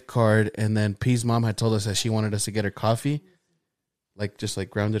the gift card, and then P's mom had told us that she wanted us to get her coffee, like just like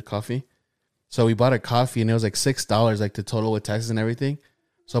grounded coffee. So we bought a coffee, and it was like $6, like the total with taxes and everything.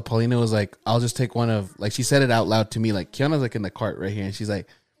 So Paulina was like, "I'll just take one of," like she said it out loud to me, like Kiana's like in the cart right here, and she's like,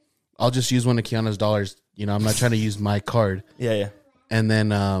 "I'll just use one of Kiana's dollars. You know, I'm not trying to use my card." Yeah. And then,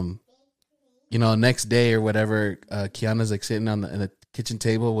 next day or whatever, Kiana's like sitting in the kitchen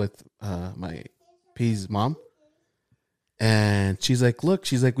table with my P's mom. And she's like, "Look,"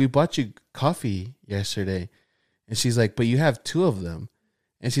 she's like, "we bought you coffee yesterday." And she's like, "But you have 2 of them."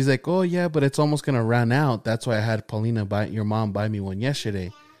 And she's like, "Oh yeah, but it's almost going to run out. That's why I had your mom buy me one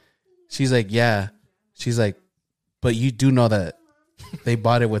yesterday." She's like, "Yeah." She's like, "But you do know that they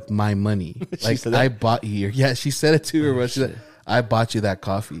bought it with my money. Like I bought you." Yeah, she said it to her, but she's like, "I bought you that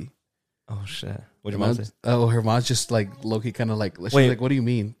coffee." Oh shit! What'd your mom say? Oh, her mom's just like low-key kind of like, she's Wait. like, "What do you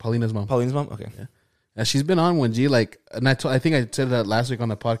mean?" Paulina's mom. Okay. Yeah. And she's been on one, G. Like, and I think I said that last week on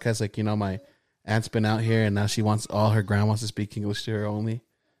the podcast. Like, my aunt's been out here, and now she wants all her grandma to speak English to her only.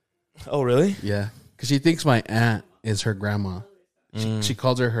 Oh, really? Yeah, because she thinks my aunt is her grandma. She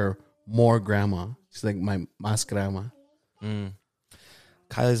calls her more grandma. She's like my mas grandma.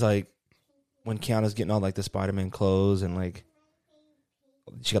 Kylie's like, when Kiana's getting all like the Spider-Man clothes and like,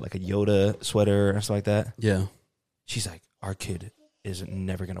 she got like a Yoda sweater or something like that. Yeah, she's like, our kid is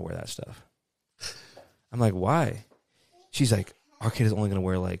never gonna wear that stuff. I'm like, why? She's like, our kid is only gonna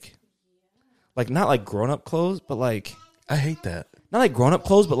wear like not like grown-up clothes, but like, I hate that. Not like grown-up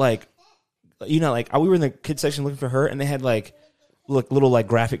clothes, but like, we were in the kids section looking for her, and they had like little like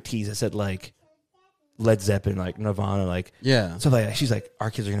graphic tees that said like Led Zeppelin, like Nirvana, like, yeah. So like, she's like, our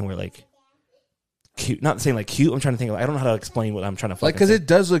kids are gonna wear like cute, not saying like cute. I'm trying to think. I don't know how to explain what I'm trying to like, because it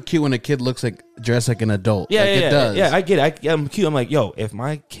does look cute when a kid looks like dressed like an adult. Yeah, like, it does. Yeah, I get it. I'm cute. I'm like, yo, if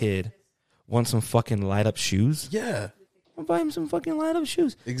my kid wants some fucking light up shoes, yeah, I'll buy him some fucking light up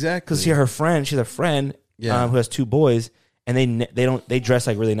shoes. Exactly. Because she has a friend, Yeah. who has 2 boys, and they dress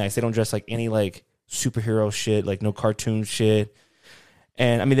like really nice. They don't dress like any like superhero shit, like no cartoon shit.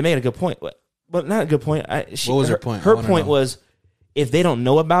 And I mean, they made a good point, but not a good point. What was her point? Her point was, if they don't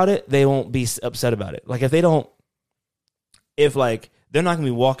know about it, they won't be upset about it. Like if like they're not gonna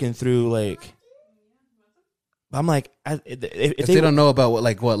be walking through like. I'm like, if they don't know about what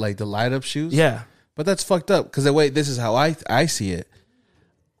the light up shoes, yeah, but that's fucked up because the way this is how I see it.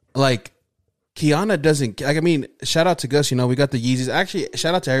 Like, Kiana doesn't like. I mean, shout out to Gus. We got the Yeezys. Actually,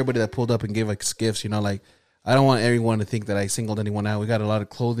 shout out to everybody that pulled up and gave us gifts. Like, I don't want everyone to think that I singled anyone out. We got a lot of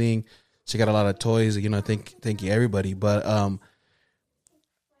clothing. She got a lot of toys. Thank you everybody. But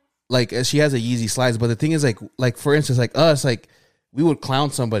like she has a Yeezy slides, but the thing is like for instance, like us, like we would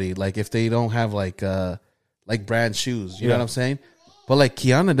clown somebody like if they don't have like brand shoes. You know what I'm saying? But like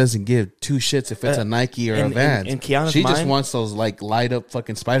Kiana doesn't give two shits if it's a Nike or a Vans. And Kiana's she just wants those like light up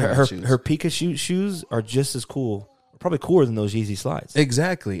fucking Spider-Man shoes. Her Pikachu shoes are just as cool, probably cooler than those Yeezy slides.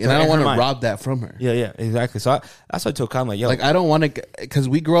 Exactly, and I don't want to rob that from her. Yeah, exactly. So that's why I told Kyle, like, yo, like I don't want to, because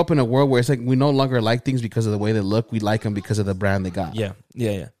we grew up in a world where it's like we no longer like things because of the way they look. We like them because of the brand they got.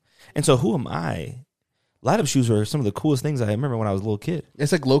 Yeah. And so who am I? Light up shoes were some of the coolest things I remember when I was a little kid.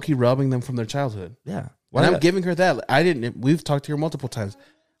 It's like low-key robbing them from their childhood. Yeah. And I'm giving her that. We've talked to her multiple times.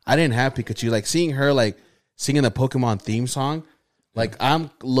 I didn't have Pikachu. Like seeing her like singing the Pokemon theme song, like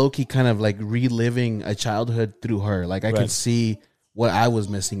I'm low-key kind of like reliving a childhood through her. Like I can see what I was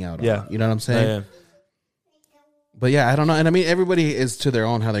missing out on. Yeah. You know what I'm saying? Yeah. But yeah, I don't know. And I mean, everybody is to their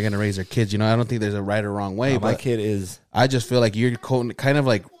own how they're going to raise their kids. You know, I don't think there's a right or wrong way. But my kid is. I just feel like you're kind of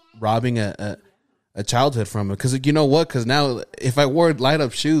like robbing a childhood from it. Because you know what? Because now if I wore light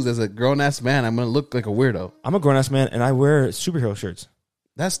up shoes as a grown ass man, I'm going to look like a weirdo. I'm a grown ass man and I wear superhero shirts.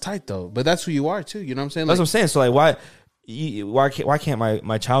 That's tight though. But that's who you are too. You know what I'm saying? That's what I'm saying. So like why can't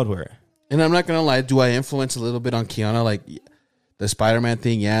my child wear it? And I'm not going to lie. Do I influence a little bit on Kiana? Like the Spider-Man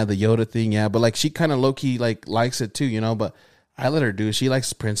thing, yeah. The Yoda thing, yeah. But like she kind of low key like likes it too, you know. But I let her do it. She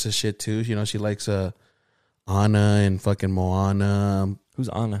likes princess shit too. You know, she likes Anna and fucking Moana. Who's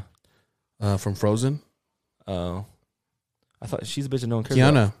Anna? From Frozen. Oh, I thought she's a bitch that no one cares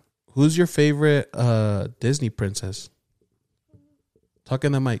Kiana, about. who's your favorite Disney princess? Talk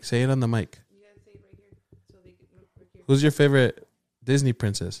in the mic. Say it on the mic. You gotta say it right here, so they can look right here. Who's your favorite Disney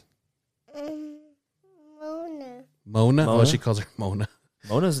princess? Mona. Mona? Oh, Mona? she calls her Mona.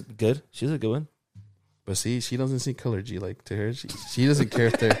 Mona's good. She's a good one. But see, she doesn't see color, G. Like to her, she doesn't care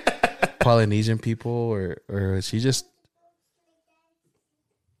if they're Polynesian people or she just.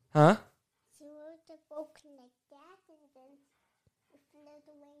 Huh? She wrote the book like that and then it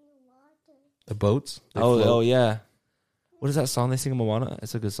floated away in the water. The boats? They float. Oh yeah. What is that song they sing in Moana?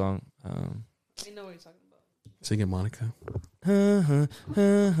 It's a good song. I know what you're talking about. Sing it, Monica.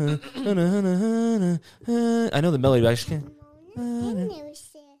 I know the melody, but I just can't. Mona and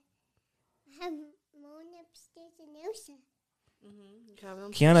Elsa. I have Mona upstairs and Elsa.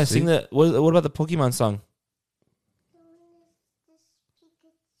 Kiana, See? sing the. What about the Pokemon song?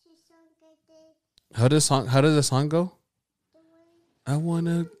 How does the song go?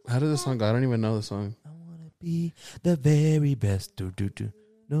 How does the song go? I don't even know the song. I wanna be the very best. Do.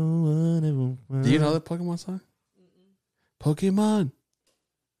 No one ever. Do you know the Pokemon song? Pokemon.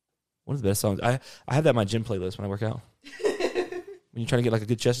 One of the best songs. I have that in my gym playlist when I work out. When you're trying to get like a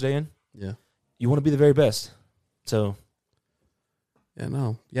good chest day in, Yeah. you want to be the very best. So Yeah,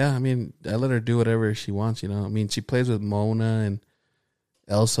 no. Yeah, I mean, I let her do whatever she wants, you know. I mean, she plays with Mona and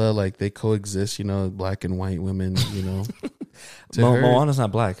Elsa, like they coexist, you know, black and white women, you know. To her, Moana's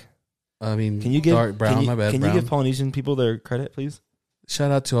not black. I mean, Can you give dark brown, my bad, Can brown. you give Polynesian people their credit, please?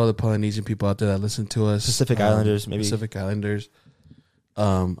 Shout out to all the Polynesian people out there that listen to us. Pacific Islanders, maybe. Pacific Islanders.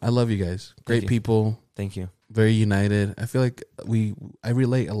 I love you guys. Great you. people, Thank you. very united. I feel like I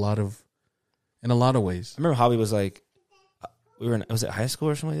relate in a lot of ways. I remember Hobby was like, was it high school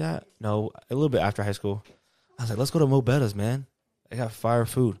or something like that? No, a little bit after high school. I was like, let's go to Mo Betta's, man. They got fire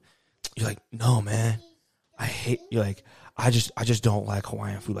food. You're like, no, man. You're like, I just don't like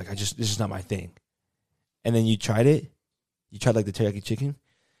Hawaiian food. Like, this is not my thing. And then you tried it. You tried like the teriyaki chicken.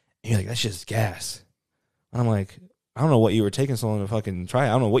 And you're like, that's just gas. And I'm like, I don't know what you were taking so long to fucking try. I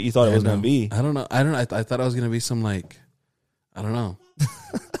don't know what you thought it was going to be. I don't know. I thought it was going to be some like, I don't know.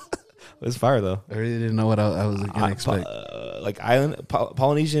 It was fire though. I really didn't know what I was going to expect. Like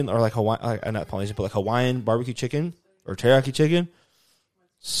Polynesian or like Hawaiian, not Polynesian, but like Hawaiian barbecue chicken or teriyaki chicken.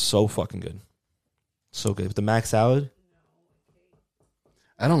 So fucking good. So good. With the mac salad.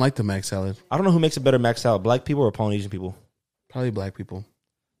 I don't like the mac salad. I don't know who makes a better mac salad, black people or Polynesian people. Probably black people.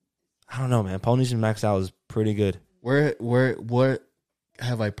 I don't know, man. Polynesian mac salad is pretty good. Where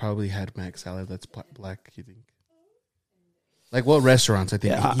have I probably had mac salad that's black, you think? Like what restaurants? I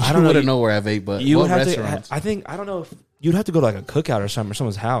think Yeah, I I don't don't know. wouldn't know where I've ate, but You what would have restaurants? to. I don't know if you'd have to go to like a cookout or something or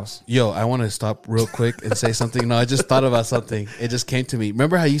someone's house. Yo, I want to stop real quick and say something. No, I just thought about something. It just came to me.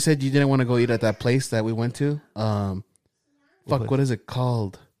 Remember how you said you didn't want to go eat at that place that we went to? What is it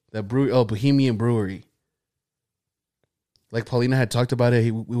called? That brewery? Oh, Bohemian Brewery. Like Paulina had talked about it.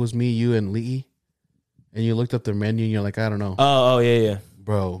 It was me, you, and Lee. And you looked up the menu and you're like, I don't know. Oh yeah.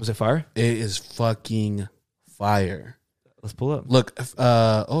 Bro, Was it fire? it is fucking fire. Let's pull up. Look,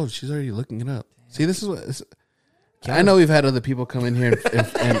 oh, she's already looking it up. See, this is what... I know we've had other people come in here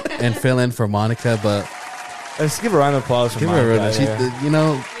and fill in for Monica, but Let's give her a round of applause for give her a Monica run. there. You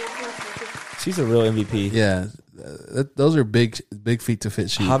know, She's a real MVP. Yeah, those are big feet to fit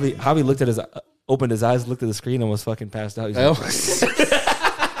shoes. Javi looked at opened his eyes, looked at the screen, and was fucking passed out. He's like,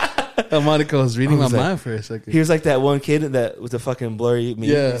 Monica was reading I my was like- mind for a second. he was like that one kid that with the fucking blurry.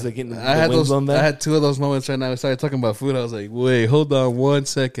 Yeah, He's like getting the I had wind blown I back. had two of those moments right now. I started talking about food. I was like, wait, hold on 1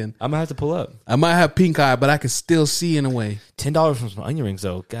 second. I'm gonna have to pull up I might have pink eye, but I can still see in a way. $10 from some onion rings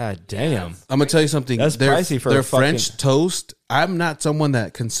though. God damn. I'm gonna tell you something. That's pricey for their a fucking- French toast. I'm not someone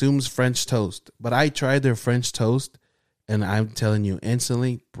that consumes French toast, but I tried their French toast, and I'm telling you,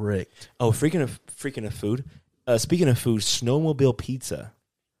 instantly bricked. Oh, freaking of food. Speaking of food, Snowmobile Pizza.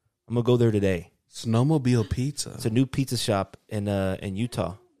 I'm gonna go there today. Snowmobile Pizza. It's a new pizza shop in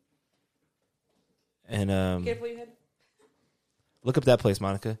Utah. And Careful your head. look up that place,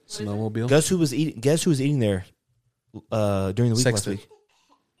 Monica. Snowmobile. Guess who was eating there during the week Sexton. last week?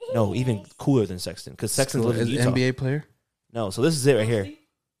 No, even cooler than Sexton, because Sexton Cool. lives in Is Utah. NBA player. No, so this is it right here.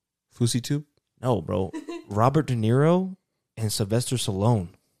 Fousey Tube. No, bro. Robert De Niro and Sylvester Stallone.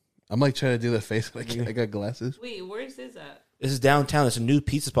 I'm like trying to do the face like I got glasses. Wait, where's this at? This is downtown. It's a new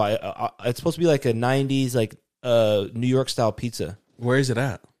pizza spot. It's supposed to be like a 90s like New York style pizza. Where is it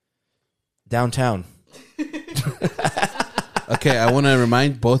at? Downtown. Okay, I want to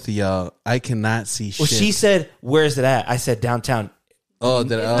remind both of y'all. I cannot see Well, shit. she said, "Where's it at?" I said downtown. Oh,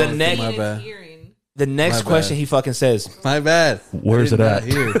 the next- my bad. Hearing. The next My question bad. he fucking says, My bad. Where's I did it not at?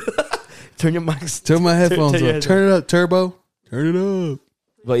 hear. "Turn your mics." Turn my headphones turn your up. headphones. Turn it up, Turbo. Turn it up.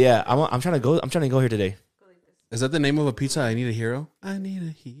 But yeah, I'm trying to go. I'm trying to go here today. Is that the name of a pizza? I need a hero. I need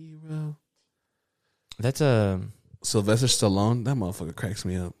a hero. That's Sylvester Stallone. That motherfucker cracks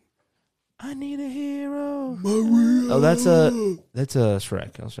me up. I need a hero. Oh, that's a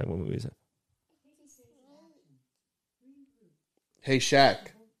Shrek. I was like, what movie is it? Hey Shaq,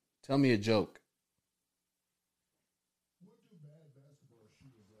 tell me a joke.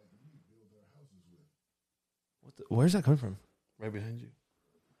 Where's that coming from? Right behind you.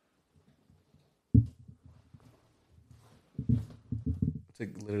 It's like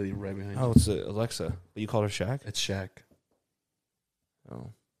literally right behind Oh, you. it's Alexa. But you called her Shaq? It's Shaq.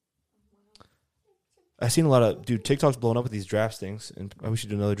 Oh. I've seen a lot of TikTok's blowing up with these drafts things, and we should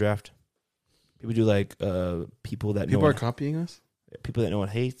do another draft. People do like people that People no are one, copying us. people that no one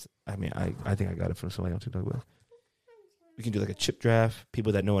hates. I mean, I think I got it from somebody on TikTok. But we can do like a chip draft.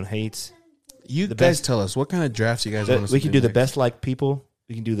 People that no one hates. You The guys best- tell us what kind of drafts you guys want us to We can do the next. best like people.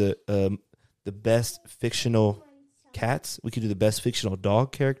 We can do the best fictional cats. We can do the best fictional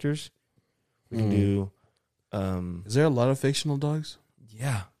dog characters. We can do Is there a lot of fictional dogs?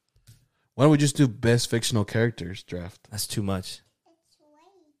 yeah. Why don't we just do best fictional characters draft? That's too much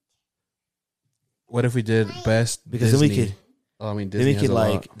What if we did best because Disney? then we could Oh, I mean, then Disney we has can a lot.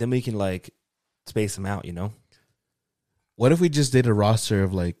 like then we can like space them out. You know. What if we just did a roster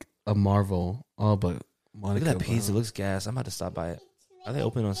of like a Marvel? Oh, but Look Monica. at that pizza. It Barone. looks gas. I'm about to stop by it. Are they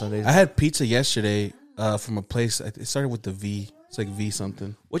open on Sundays? I had pizza yesterday from a place. It started with the V. It's like V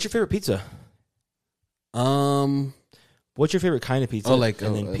something. What's your favorite pizza? Um, What's your favorite kind of pizza? Oh, like,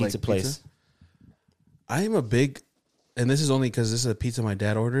 and then like pizza place. pizza? I am a big, and this is only because this is a pizza my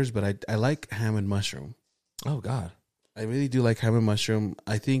dad orders, but I like ham and mushroom. Oh God. I really do like ham and mushroom.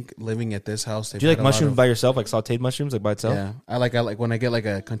 I think living at this house, Do you like mushrooms by yourself, like sautéed mushrooms, like by itself? Yeah, I like when I get like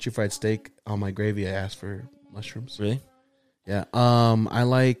a country fried steak on my gravy. I ask for mushrooms. Really? Yeah.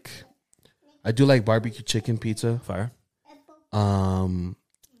 I do like barbecue chicken pizza. Fire.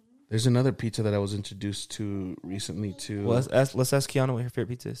 There's another pizza that I was introduced to recently too. Well, let's ask Kiana what her favorite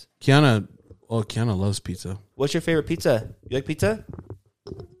pizza is. Kiana loves pizza. What's your favorite pizza? You like pizza?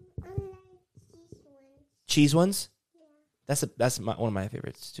 Cheese ones? That's one of my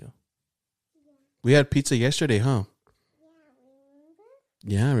favorites too. We had pizza yesterday, huh?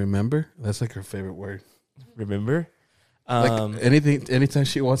 Yeah, remember? That's like her favorite word. Remember? Like anytime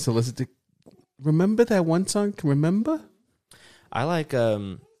she wants to listen to. Remember that one song? Remember? I like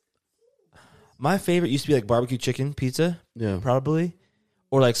my favorite used to be like barbecue chicken pizza, Yeah. probably,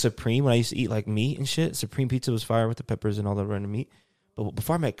 or like Supreme when I used to eat like meat and shit. Supreme pizza was fire with the peppers and all the random meat. But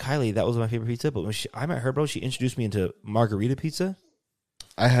before I met Kylie, that was my favorite pizza. But when I met her, bro, she introduced me into margarita pizza.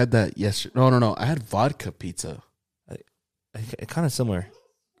 I had that yesterday. No. I had vodka pizza. Kind of similar.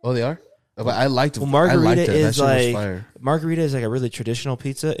 Oh, they are? But I liked Well, I liked margarita it. That is shit was like fire. margarita is like a really traditional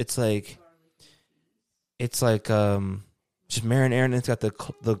pizza. It's like just marinara, and it's got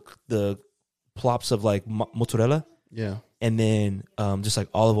the plops of like mozzarella, Yeah. and then just like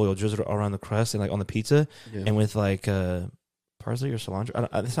olive oil drizzled around the crust and like on the pizza, Yeah. and with like parsley or cilantro.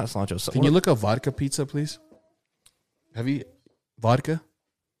 It's not cilantro. Can you look up vodka pizza, please? Have you vodka?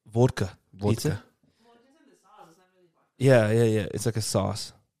 vodka pizza? Yeah. It's like a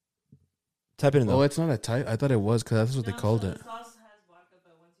sauce. Type it in Oh, though. it's not a type. I thought it was because that's what they called it.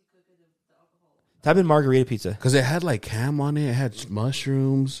 Type in margarita pizza. Because it had like ham on it. It had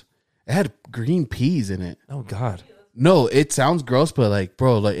mushrooms. It had green peas in it. Oh God. No, it sounds gross, but like,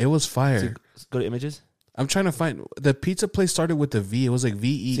 bro, like it was fire. Go to images. I'm trying to find the pizza place started with the V. It was like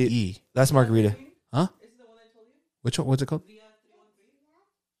VEE. That's margarita. Huh? Which one? What's it called?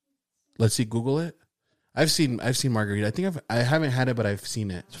 Let's see. Google it. I've seen margarita. I haven't had it, but I've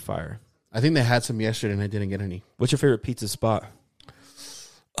seen it. It's fire. I think they had some yesterday, and I didn't get any. What's your favorite pizza spot?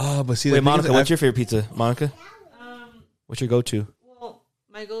 Oh, but see, Wait, the thing is Monica, what's your favorite pizza? Monica, what's your go-to? Well,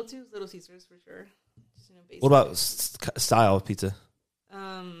 my go-to is Little Caesars for sure. Just, basic. What about style of pizza?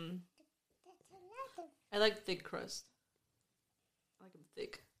 I like thick crust. I like them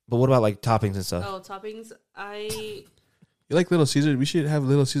thick. But what about like toppings and stuff? Oh, toppings. You like Little Caesars? We should have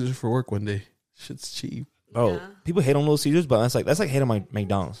Little Caesars for work one day. Shit's cheap. Bro, Yeah. people hate on Little Caesars, but that's like hating on my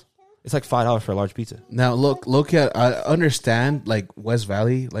McDonald's. It's like $5 for a large pizza. Now look at. I understand like West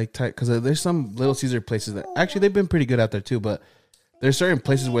Valley like type because there's some Little Caesar places that actually they've been pretty good out there too. But there's certain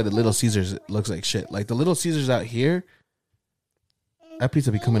places where the Little Caesars looks like shit. Like the Little Caesars out here, that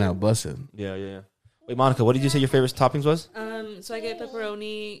pizza be coming out busted. Yeah. Wait, Monica, what did you say your favorite toppings was? So I get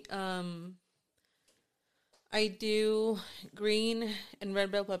pepperoni. I do green and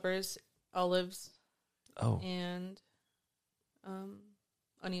red bell peppers, olives, Oh, and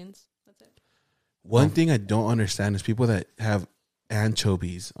onions. That's it. One thing I don't understand is people that have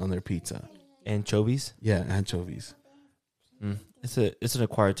anchovies on their pizza. anchovies. Yeah, anchovies. It's an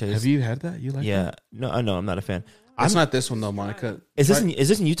acquired taste. Have you had that? You like Yeah. that? No, I know. I'm not a fan. It's not this one though, Monica. Is this Try-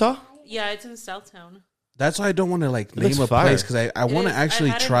 in Utah? Yeah, it's in Southtown. That's why I don't want to like looks name a fire. place because I want to actually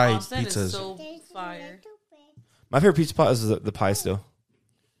had it in try Austin. pizzas. It's so fire. My favorite pizza spot is the pie still.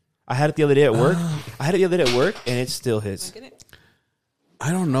 I had it the other day at work. And it still hits. Get it?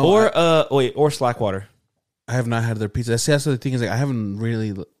 I don't know. Or or Slackwater. I have not had their pizza. See, that's the thing is like I haven't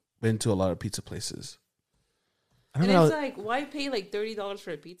really been to a lot of pizza places. I And remember it's like, why pay like $30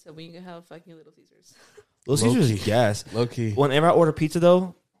 for a pizza when you can have fucking Little Caesars? Little Caesars Low-key. is gas. Low key, Whenever I order pizza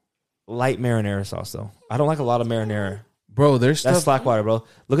though, light marinara sauce though. I don't like a lot of marinara. bro. There's That's stuff. Slackwater, bro.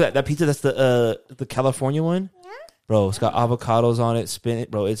 Look at that pizza. That's the California one, bro. It's got avocados on it, spinach,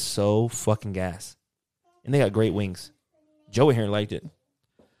 bro. It's so fucking gas, and they got great wings. Joey here liked it.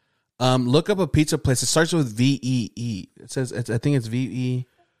 Look up a pizza place. It starts with VEE. It says I think it's VE.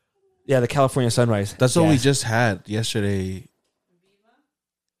 Yeah, the California Sunrise. That's what we Gas. just had yesterday.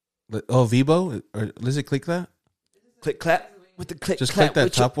 Oh, Vibo, or does it click that? Click clap with the click. Just clap click that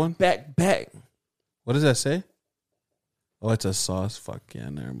with your top one. Back. What does that say? Oh, it's a sauce. Fuck yeah,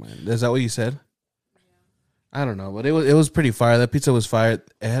 never mind. Is that what you said? I don't know, but it was pretty fire. That pizza was fire.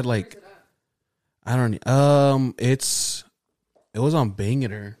 It had like, I don't it was on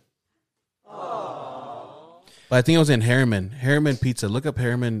Bangor. But I think it was in Harriman. Harriman Pizza. Look up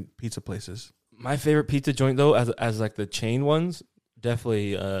Harriman Pizza places. My favorite pizza joint though, as like the chain ones,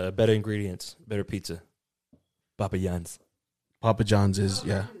 definitely better ingredients, better pizza. Papa John's. Papa John's is,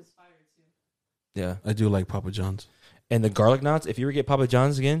 yeah. Yeah. I do like Papa John's. And the garlic knots, if you ever get Papa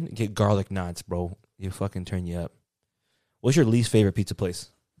John's again, get garlic knots, bro. You fucking turn you up. What's your least favorite pizza place?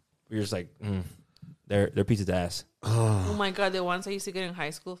 Where you're just like, their pizza's ass. Oh my god, the ones I used to get in high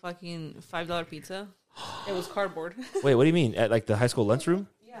school, fucking $5 pizza. It was cardboard. Wait, what do you mean? At like the high school lunchroom?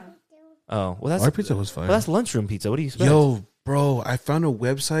 Yeah. Oh, well that's Our pizza was fire. well, that's lunchroom pizza. What do you expect? Yo, bro, I found a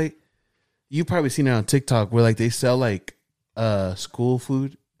website. You probably seen it on TikTok where like they sell like school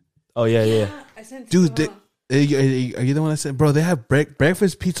food. Oh yeah. I sent Dude, it to are you the one that said, bro, they have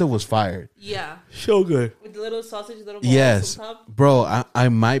breakfast pizza was fired. yeah. So good. With the little sausage, little balls Yes. on top. Bro, I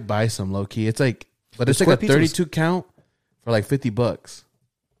might buy some low key. It's like, but it's like square a pizza was- 32 count for like $50.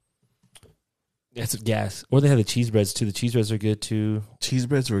 That's gas. Or they have the cheese breads too. The cheese breads are good too. Cheese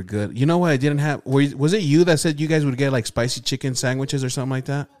breads were good. You know what I didn't have? Was it you that said you guys would get like spicy chicken sandwiches or something like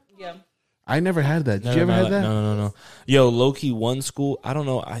that? Yeah. I never had that. Did you ever no, have that? No. Yo, low key one school. I don't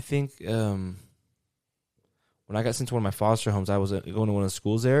know. I think when I got sent to one of my foster homes, I was going to one of the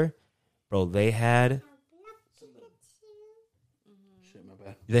schools there. Bro, they had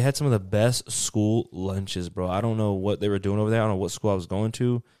some of the best school lunches, bro. I don't know what they were doing over there. I don't know what school I was going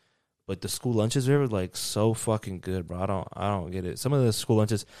to, but the school lunches there were like so fucking good, bro. I don't get it. Some of the school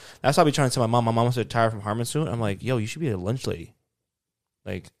lunches. That's why I be trying to tell my mom. My mom wants to retire from Harmon soon. I'm like, yo, you should be a lunch lady.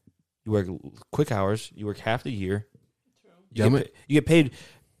 Like, you work quick hours. You work half the year. You get paid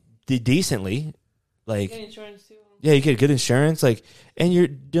decently. Like, Get insurance too. yeah, you get good insurance. Like, and you're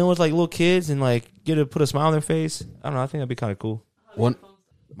dealing with like little kids and like get to put a smile on their face. I don't know. I think that'd be kind of cool.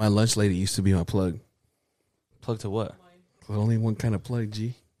 My lunch lady used to be my plug. Plug to what? Only one kind of plug,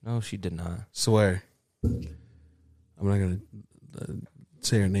 G. No, she did not. Swear. I'm not gonna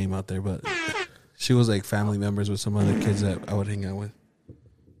say her name out there, but she was like family members with some other kids that I would hang out with.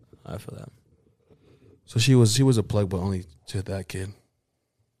 I feel that. So she was a plug, but only to that kid.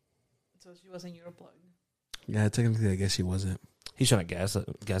 So she wasn't your plug. Yeah, technically, I guess she wasn't. He's trying to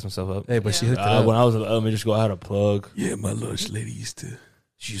gas himself up. Hey, but she Yeah. hooked it up. When I was in elementary school, I had a plug. Yeah, my lunch lady used to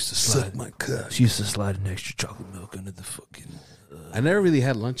She used to suck my cock. She used to slide an extra chocolate milk under the fucking. I never really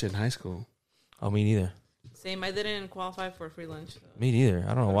had lunch in high school. Oh, me neither. Same. I didn't qualify for free lunch. Though. Me neither.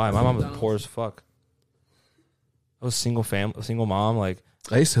 I don't know why. My mom was McDonald's. poor as fuck. I was single mom. Like,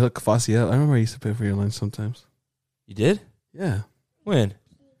 I used to hook Fossey up. I remember I used to pay for your lunch sometimes. you did? Yeah, When?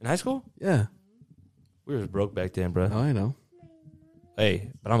 In high school? yeah. We were broke back then, bro. Oh, I know.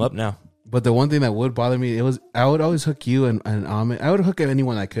 Hey, but I'm up now. But the one thing that would bother me, I would always hook you and Ahmed. I would hook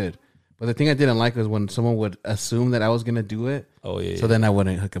anyone I could. But the thing I didn't like was when someone would assume that I was gonna do it. Oh, yeah. So then I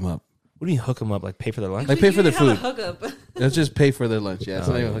wouldn't hook him up. What do you mean hook them up? Like, pay for their lunch? Like, pay for their You have food. a hookup. Let's just pay for their lunch. Yeah, it's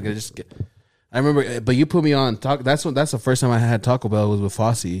Oh, not even yeah. hook it. Just get. I remember, but you put me on That's the first time I had Taco Bell was with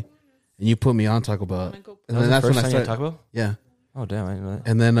Fossey, and you put me on Taco Bell, and That was then the that's first when I time you had started. Taco Bell? Yeah, Oh, damn. I didn't know that.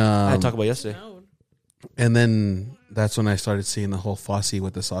 and then I had Taco Bell yesterday. No. and then that's when I started seeing the whole Fossey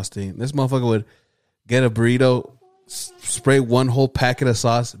with the sauce thing. This motherfucker would get a burrito, spray one whole packet of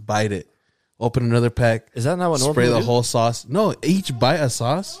sauce, bite it, open another pack, Is that not what normal spray people the do? whole sauce. No, each bite a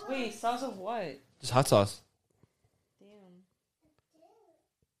sauce. Wait, sauce of what? Just hot sauce. Damn.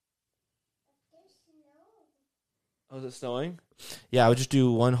 Oh, is it snowing? Yeah, I would just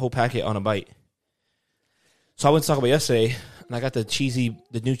do one whole packet on a bite. So I went to Taco Bell yesterday, and I got the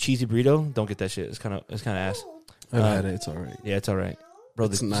new cheesy burrito. Don't get that shit. It's kind of ass. I've had it. It's all right. Yeah, it's all right, bro.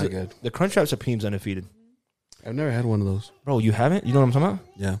 It's not good. The Crunchwrap Supreme's undefeated, I've never had one of those. bro. You haven't? You know what I'm talking about?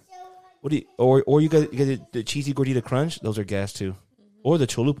 Yeah. What do you or you get the cheesy gordita crunch? Those are gas too, or the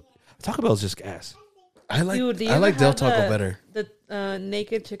chalupa. Taco Bell's just gas. I like Dude, do you I ever like Del have Taco better. The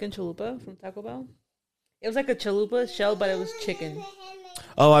naked chicken chalupa from Taco Bell. It was like a chalupa shell, but it was chicken.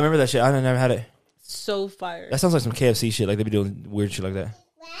 Oh, I remember that shit. I never had it. So fire. That sounds like some KFC shit. Like they be doing weird shit like that.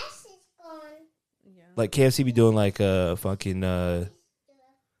 Glass is gone. Yeah. Like KFC be doing like fucking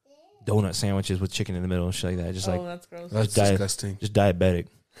donut sandwiches with chicken in the middle and shit like that. Just like that's gross. That's diet. disgusting. just diabetic,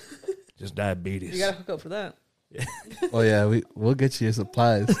 just diabetes. You gotta hook up for that. Oh yeah, we'll get you your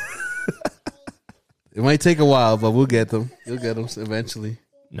supplies. It might take a while, but we'll get them. You'll get them eventually.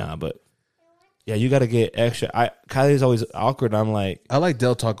 Nah, but yeah, you got to get extra. Kylie's always awkward. I'm like, I like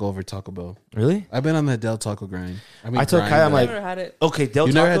Del Taco over Taco Bell. really? I've been on that Del Taco grind. I told grind, Kylie, I'm but- like, Never had it. Okay, Del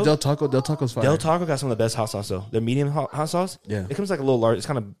you Taco. never had Del Taco? Del Taco's fire. Del Taco got some of the best hot sauce though. Their medium hot sauce. Yeah. It comes like a little large. It's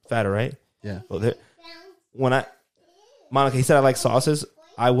kind of fatter, right? Yeah. Well, Monica, he said I like sauces.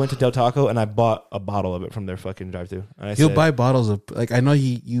 I went to Del Taco and I bought a bottle of it from their fucking drive-thru. And I He'll said, buy bottles of I know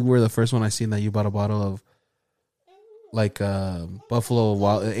you were the first one I seen that you bought a bottle of like Buffalo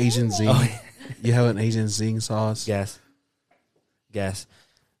Wild Asian Zing. Oh, yeah. You have an Asian Zing sauce. gas.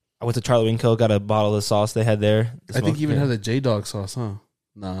 I went to Charlie and Co. Got a bottle of sauce they had there. I think you even have the J Dog sauce, huh?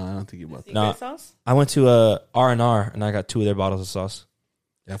 No, I don't think you bought that. Secret Nah. sauce? I went to R&R and I got 2 of their bottles of sauce.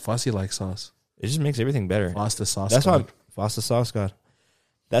 Yeah, Fossey likes sauce. It just makes everything better. Foster sauce. That's why God. Foster sauce, God.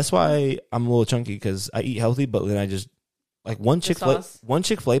 That's why I'm a little chunky because I eat healthy, but then I just like one sauce?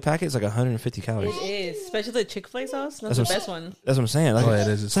 Chick-fil-A packet is like 150 calories. It is, especially the Chick-fil-A sauce. That's That's the what- best one. That's what I'm saying. Like, Oh, it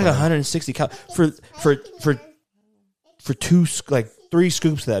is. it's like 160 calories for 3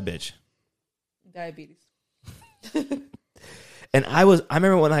 scoops of that bitch. Diabetes. And I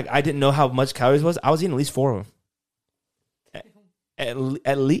remember when like I didn't know how much calories was. I was eating at least 4 of them.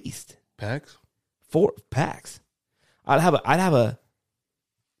 At least Packs. 4 packs. I'd have a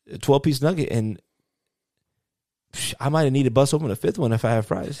 12-piece nugget, and I might have needed to bust open a 5th one if I have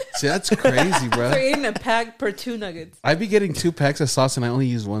fries. See, that's crazy, So bro. you're eating a pack per 2 nuggets. I'd be getting 2 packs of sauce, and I only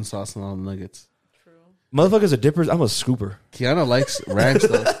use 1 sauce on all the nuggets. True. Motherfuckers are dippers. I'm a scooper. Keanu likes ranch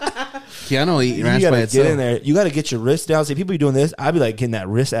though. Keanu will eat You ranch gotta by get itself. in there. You gotta get your wrist down. See, people be doing this. I'd be like getting that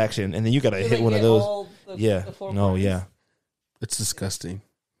wrist action, and then you gotta So hit they one of get those. all the Yeah. 4 No. corners? Yeah. It's disgusting.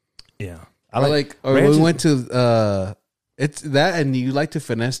 Yeah. Or ranch we is- went to it's that, and you like to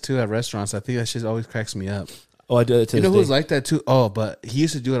finesse too at restaurants. I think that shit always cracks me up. Oh, I do it to You know this who's day. like that too? Oh, but he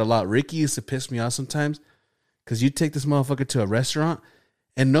used to do it a lot. Ricky used to piss me off sometimes because you take this motherfucker to a restaurant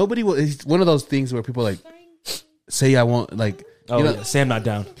and nobody will. It's one of those things where people like say I won't like. Oh, you know, yeah. Sam not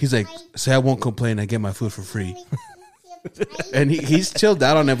down. he's like say I won't complain. I get my food for free, and he's chilled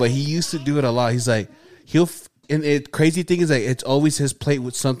out on it. But he used to do it a lot. He's like and it crazy thing is like it's always his plate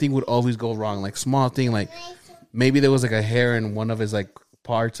with something would always go wrong, like small thing like maybe there was like a hair in one of his like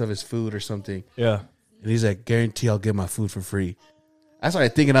parts of his food or something. Yeah. And he's like, guarantee I'll get my food for free. I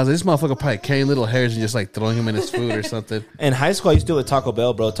started thinking, I was like, this motherfucker probably carrying little hairs and just like throwing him in his food or something. In high school, I used to do it with Taco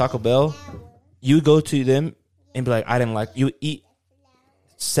Bell, bro. Taco Bell, you go to them and be like, I didn't like. You eat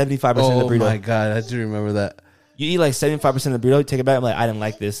 75% of the Oh burrito. my god, I do remember that. You eat like 75% of the burrito. You take it back. I'm like, I didn't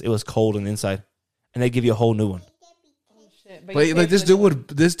like this. It was cold on the inside, and they give you a whole new one. Shit, But you like pay this for the dude would,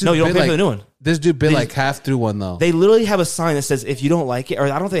 this dude No, you don't bit pay for like the new one. this dude bit They like just- half through one though. They literally have a sign that says if you don't like it, or I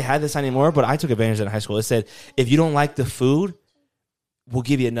don't think they had this sign anymore, but I took advantage of it in high school. It said if you don't like the food, we'll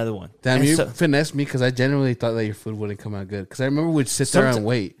give you another one. Damn, And you so- finessed me because I genuinely thought that your food wouldn't come out good. Because I remember we'd sit there and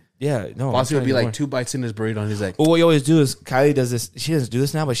wait. Yeah, no. I'm Bossy would trying be to like get 2 bites in his burrito and he's like, Well, what you always do is Kylie does this. She doesn't do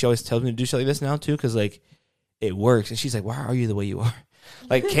this now, but she always tells me to do shit like this now too, because like it works. And she's like, "Why are you the way you are?"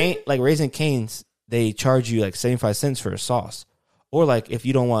 Like Raising Cane's, they charge you like 75 cents for a sauce, or like if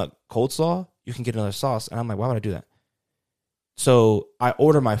you don't want cold slaw, you can get another sauce. And I'm like, why would I do that? So I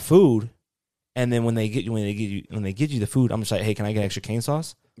order my food, and then when they give you the food, I'm just like, "Hey, can I get extra cane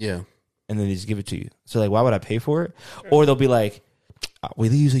sauce?" yeah. And then they just give it to you. So like, why would I pay for it? Or they'll be like, we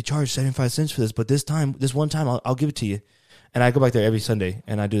usually charge 75 cents for this, but this one time, I'll give it to you. And I go back there every Sunday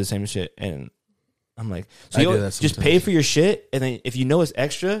and I do the same shit. And I'm like, so I you do that just sometimes. pay for your shit. And then if you know it's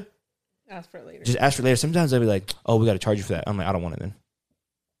extra, Ask for it later. just ask for it later. Sometimes they'll be like, oh, we got to charge you for that. I'm like, I don't want it then.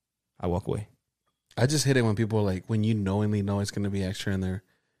 I walk away. I just hate it when people are like, when you knowingly know it's going to be extra and they're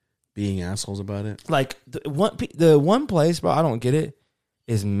being assholes about it. Like the one place, bro, I don't get it,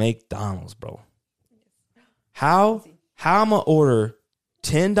 is McDonald's, bro. How I'm going to order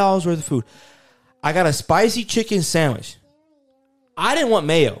 $10 worth of food. I got a spicy chicken sandwich. I didn't want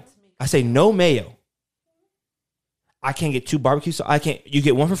mayo. I say no mayo. I can't get 2 barbecue sauce. You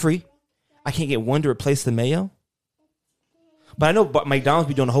get one for free. I can't get one to replace the mayo. But I know McDonald's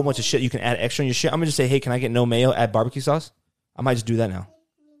be doing a whole bunch of shit. You can add extra on your shit. I'm going to just say, hey, can I get no mayo, add barbecue sauce? I might just do that now.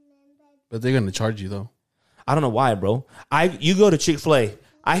 But they're going to charge you though. I don't know why, bro. You go to Chick-fil-A,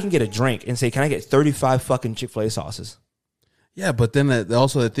 I can get a drink and say, can I get 35 fucking Chick-fil-A sauces? Yeah, but then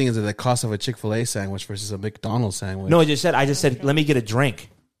also the thing is that the cost of a Chick-fil-A sandwich versus a McDonald's sandwich. No, I just said, let me get a drink.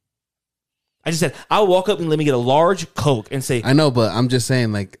 I just said, I'll walk up and let me get a large Coke and say, I know, but I'm just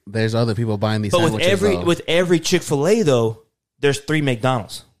saying, like, there's other people buying these but sandwiches. with every Chick-fil-A though, there's 3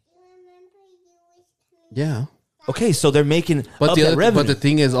 McDonald's. Yeah. Okay, so they're making But up the that other, revenue. but the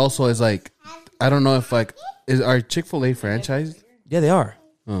thing is also is like, I don't know if like, are Chick-fil-A franchised? Yeah, they are.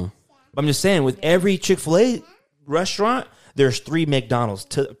 Oh. But I'm just saying, with every Chick-fil-A restaurant, there's 3 McDonald's,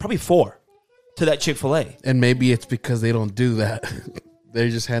 to probably 4 to that Chick-fil-A. And maybe it's because they don't do that. They're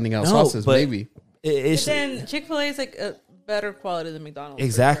just handing out No, sauces, but- maybe. It's But then Chick-fil-A is like a better quality than McDonald's.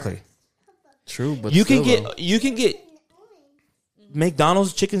 exactly. True, but You still, can though. get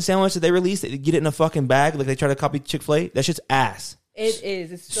McDonald's chicken sandwich that they released. They get it in a fucking bag like they try to copy Chick-fil-A. That shit's ass. It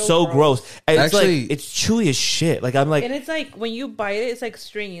is. It's So gross. And it's Actually- like it's chewy as shit. Like I'm like, And it's like when you bite it, it's like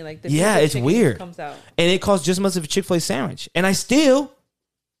stringy. Like the Yeah, piece of it's chicken weird. comes out. and it costs just as much as a Chick-fil-A sandwich, and I still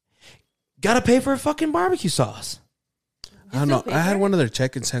gotta pay for a fucking barbecue sauce. I don't know. still pay I had for it? one of their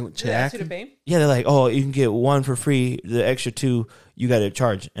chicken sandwich. Did I ask you to pay? Yeah, they're like, oh, you can get 1 for free. The extra 2 you got to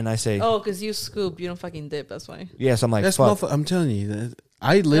charge. And I say, Oh, because you scoop, you don't fucking dip. That's why. yes. I'm like, That's fuck. I'm telling you,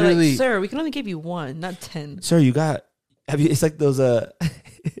 I They're literally. like, sir, we can only give you 1, not 10. Sir, you got. Have you? It's like those.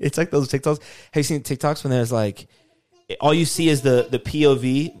 It's like those TikToks. Have you seen TikToks when there's like, all you see is the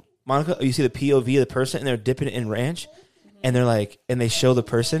POV, Monica. You see the POV of the person, and they're dipping it in ranch, and they're like, and they show the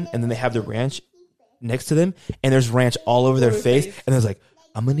person, and then they have the ranch next to them, and there's ranch all over their face, and there's like,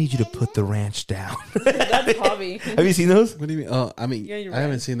 I'm gonna need you to put the ranch down. That's hobby. Have you seen those? What do you mean? Oh, I mean, Yeah, you're I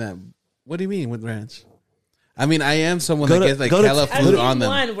haven't right. seen that. What do you mean with ranch? I mean, I am someone Go that to- gets like go to- hella I've food seen on them.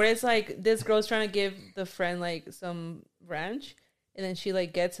 one where it's like this girl's trying to give the friend like some ranch, and then she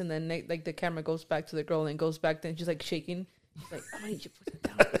like gets, and then like the camera goes back to the girl, and then goes back, then she's like shaking. She's like, I'm gonna need you to put it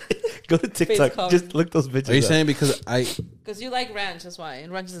down. Go to TikTok. covered. Just look those bitches. Are you up. saying because I Because you like ranch, that's why.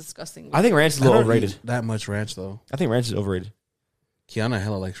 And ranch is disgusting. I think ranch is a I little don't overrated. eat that much ranch though? I think ranch is overrated. Kiana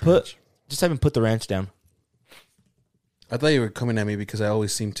hella likes Put- ranch. Just have him put the ranch down. I thought you were coming at me because I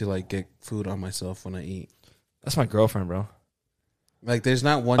always seem to like get food on myself when I eat. That's my girlfriend, bro. Like, there's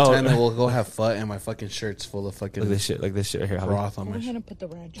not one Oh. time that we'll go have fun and my fucking shirt's full of fucking Look at this shit. Like this shit right here. broth on my I'm shit. gonna put the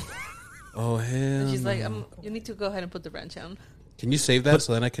ranch. Oh hell! And she's like, no. you need to go ahead and put the ranch on. Can you save that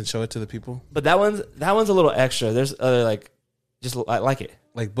so then I can show it to the people? But that one's a little extra. There's other like, just I like it.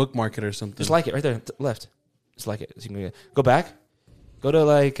 Like bookmark it or something. Just like it right there, left. Just like it. So you can go back. Go to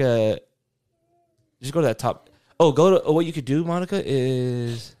like just go to that top. Oh, go to what you could do, Monica,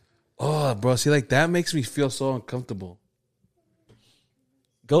 is Oh, bro, see, like that makes me feel so uncomfortable.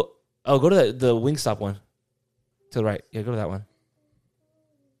 go to the Wingstop one. To the right. Yeah, go to that one.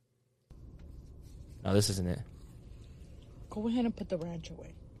 No, this isn't it. Go ahead and put the ranch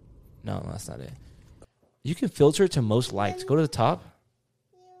away. No, that's not it. You can filter to most liked. Go to the top.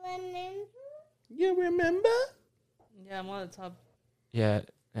 You remember? Yeah, I'm on the top. Yeah,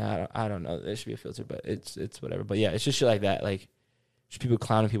 I don't know. There should be a filter, but it's whatever. But yeah, it's just shit like that. Like, just people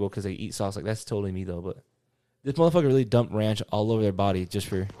clowning people because they eat sauce. Like, that's totally me, though. But this motherfucker really dumped ranch all over their body just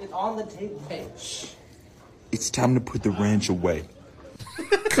for... It's on the table. Hey. It's time to put the ranch away.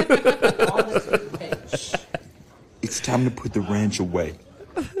 It's time to put the ranch away.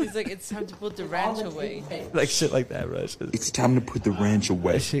 He's like, it's time to put the ranch away. Like, shit like that, bro. It's time to put the ranch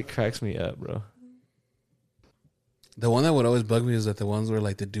away. That shit cracks me up, bro. The one that would always bug me is that the ones where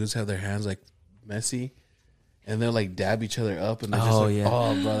like the dudes have their hands like messy, and they'll like dab each other up, and they're just like,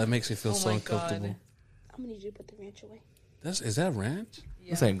 oh, bro, that makes me feel Oh so my uncomfortable. God. I'm gonna need you to put the ranch away. Is that ranch?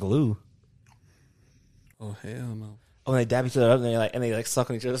 Yeah. It's like glue. Oh hell no. Oh, they dab each other up and they suck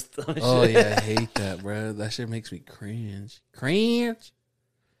on each other's thumb. Oh yeah, I hate that, bro. That shit makes me cringe. Cringe.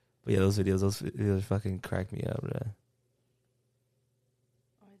 But yeah, those videos fucking crack me up, bro.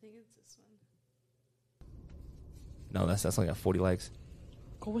 Oh, I think it's this one. No, that's only got 40 likes.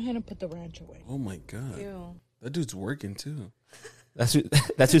 Go ahead and put the ranch away. Oh my god, Ew. that dude's working too. That's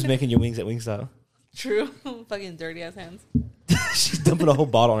who's making your wings at Wingstop. True. Fucking dirty ass hands. She's dumping a whole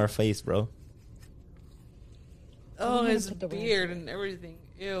bottle on her face, bro. Oh, gonna his put the ranch beard away. and everything.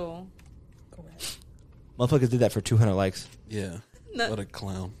 Ew. Go ahead. Motherfuckers did that for 200 likes. Yeah, Not what a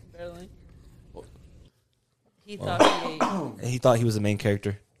clown. barely. He thought he ate. And he thought he was the main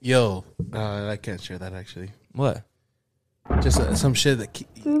character. Yo, I can't share that actually. What? Just some shit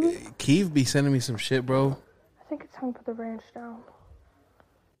that Keith be sending me some shit, bro. I think it's time to put the ranch down.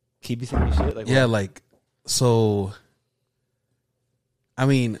 Keep you saying me shit? Like, Yeah, what? like so. I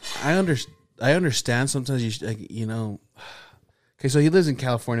mean, I understand sometimes you know. Okay, so he lives in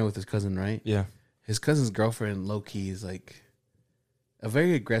California with his cousin, right? Yeah. His cousin's girlfriend, low key, is like a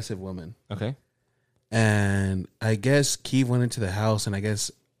very aggressive woman. Okay. And I guess Keith went into the house, and I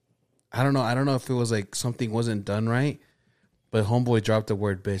guess I don't know if it was like something wasn't done right, but homeboy dropped the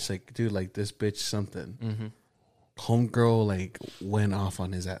word bitch. Like, dude, like this bitch something. Mm-hmm. Homegirl like went off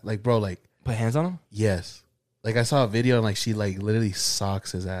on his ass. Like, bro, like Put hands on him? yes. Like I saw a video and like she like literally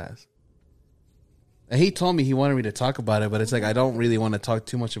socks his ass. And he told me he wanted me to talk about it, but it's like I don't really want to talk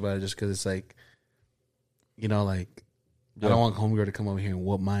too much about it just because it's like, you know, like I don't want homegirl to come over here and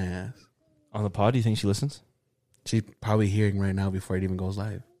whoop my ass. On the pod, do you think she listens? She's probably hearing right now before it even goes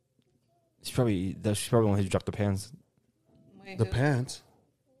live. She's probably wanted to drop the pans. My The hood. pants.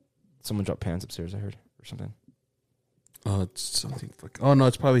 Someone dropped pans upstairs, I heard, or something. Oh, it's something. Oh no,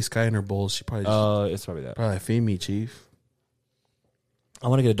 it's probably Sky in her bowls. She probably It's probably that. probably feed me, chief. I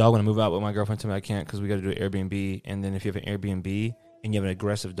want to get a dog when I move out, but my girlfriend told me I can't because we got to do an Airbnb. And then if you have an Airbnb and you have an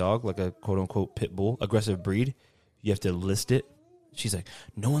aggressive dog, like a quote unquote pit bull, aggressive breed, you have to list it. She's like,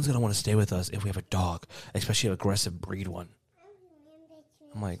 no one's gonna want to stay with us if we have a dog, especially an aggressive breed one.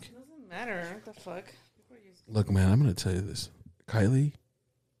 I'm like, Doesn't matter. What the fuck? Look, man, I'm gonna tell you this, Kylie.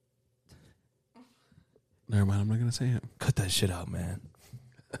 Never mind, I'm not gonna say it. cut that shit out, man.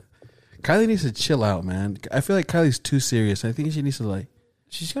 Kylie needs to chill out, man. I feel like Kylie's too serious. I think she needs to like,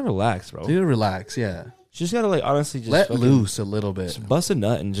 She's gotta relax, bro. she need to relax. Yeah, She's gotta like honestly just let fucking loose a little bit. just bust a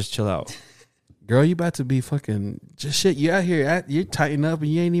nut and just chill out. Girl, you about to be fucking just shit. You out here, you're tighten up,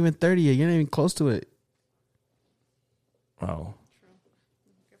 and you ain't even 30 yet. You're not even close to it. Oh.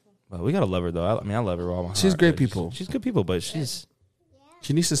 Well, we gotta love her though. I mean, I love her with all my heart. She's great but people. She's good people, but she's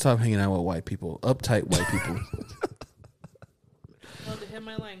She needs to stop hanging out with white people, uptight white people. Oh, they hit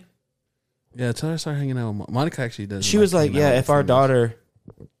my line. Yeah, tell her to start hanging out with Monica. Actually does. she was like, hanging out yeah, with if our females. daughter,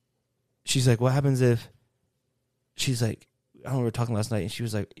 she's like, what happens if, she's like, I don't know, we were talking last night, and she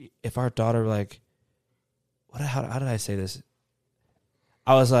was like, if our daughter, like, how did I say this?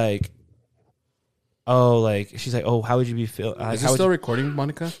 I was like, oh, like, she's like, oh, how would you be feel? Is it still recording,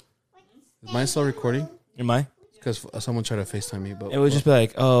 Monica? Is mine still recording? Am I? Because someone tried to FaceTime me, but It would just be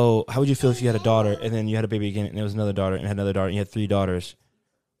like, oh, how would you feel if you had a daughter, and then you had a baby again, and there was another daughter, and had another daughter, and you had 3 daughters,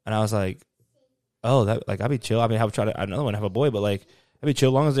 and I was like, oh, that like I'd be chill. I mean, I would try to another one have a boy, but like I'd be chill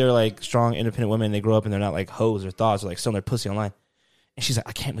as long as they're like strong, independent women. And they grow up and they're not like hoes or thoughts or like selling their pussy online. And she's like,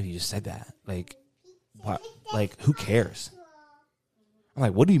 I can't believe you just said that. Like, what? Like, who cares? I'm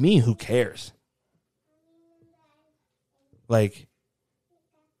like, what do you mean? Who cares? Like,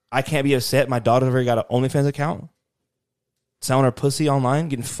 I can't be upset. My daughter's already got an OnlyFans account, selling her pussy online,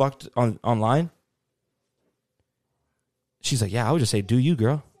 getting fucked online. She's like, yeah, I would just say, do you,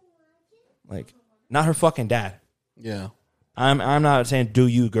 girl? Like, not her fucking dad. yeah, I'm not saying do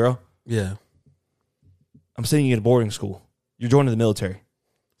you, girl. yeah. I'm sending you to boarding school. You're joining the military.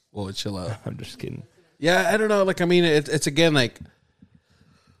 Well, chill out. I'm just kidding. Yeah, I don't know. Like, I mean, it's again like,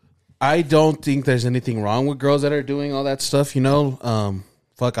 I don't think there's anything wrong with girls that are doing all that stuff. You know,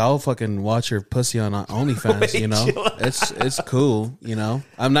 fuck, I'll fucking watch your pussy on OnlyFans. Wait, you know, chill. it's cool. You know,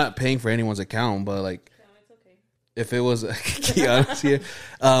 I'm not paying for anyone's account, but like, if it was Kiana's here,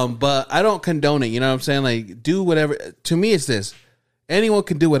 but I don't condone it. You know what I'm saying? Like, do whatever. To me, it's this: anyone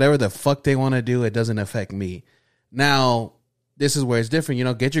can do whatever the fuck they want to do. It doesn't affect me. Now, this is where it's different. You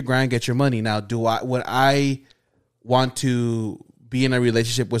know, get your grind, get your money. Now, would I want to be in a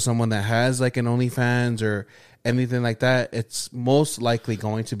relationship with someone that has like an OnlyFans or anything like that? It's most likely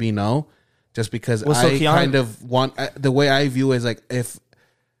going to be no, just because Well, so I Kiana- kind of want the way I view it is like, if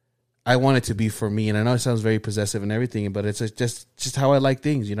I want it to be for me, and I know it sounds very possessive and everything, but it's just how I like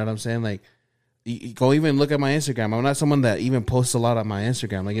things. You know what I'm saying? Like, you go even look at my Instagram. I'm not someone that even posts a lot on my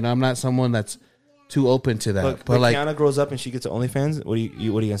Instagram. Like, you know, I'm not someone that's too open to that. Look, but when like, Kiana grows up and she gets to OnlyFans, what are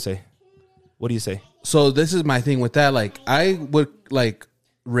you gonna say? What do you say? so this is my thing with that. Like, I would like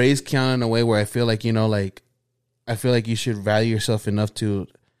raise Kiana in a way where I feel like, you know, like, I feel like you should value yourself enough to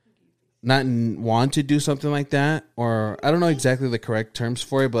not want to do something like that, or I don't know exactly the correct terms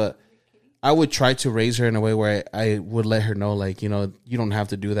for it, but I would try to raise her in a way where I would let her know, like, you know, you don't have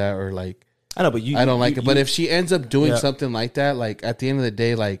to do that, or like, I know, but you. I don't like you- it. But you- if she ends up doing Yeah. something like that, like, at the end of the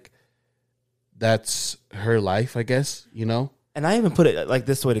day, like, that's her life, I guess, you know? and I even put it like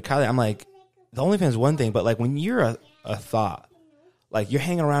this way to Kylie. I'm like, the OnlyFans is one thing, but like when you're a thought, like you're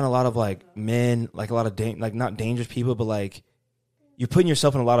hanging around a lot of like men, like a lot of like not dangerous people, but like you're putting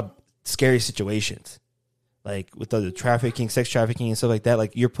yourself in a lot of scary situations, like with the trafficking, sex trafficking, and stuff like that.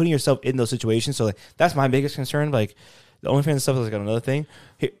 Like you're putting yourself in those situations. So like that's my biggest concern. Like the OnlyFans stuff is like another thing.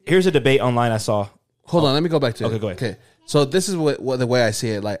 Here's a debate online I saw. Hold on, let me go back to Okay, it. go ahead. Okay, so this is what the way I see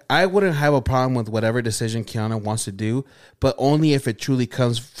it. Like, I wouldn't have a problem with whatever decision Kiana wants to do, but only if it truly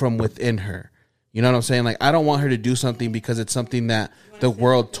comes from within her. You know what I'm saying? Like, I don't want her to do something because it's something that the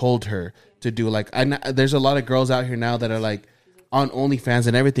world told her to do. Like, there's a lot of girls out here now that are like on OnlyFans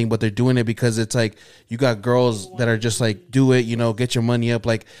and everything, but they're doing it because it's like you got girls that are just like, do it, you know, get your money up.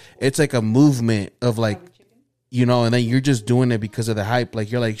 Like, it's like a movement of like, you know, and then you're just doing it because of the hype.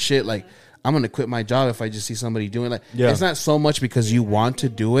 Like, you're like, shit, like, I'm going to quit my job if I just see somebody doing it. Like, Yeah. it's not so much because you want to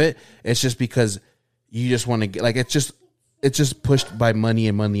do it. It's just because you just want to get, like, it's just pushed by money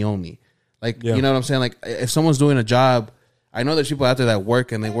and money only. Like, Yeah. you know what I'm saying? Like, if someone's doing a job, I know there's people out there that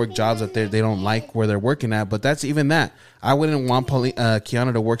work and they work jobs that they don't like where they're working at, but that's even that. I wouldn't want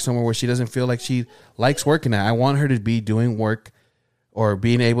Kiana to work somewhere where she doesn't feel like she likes working at. I want her to be doing work or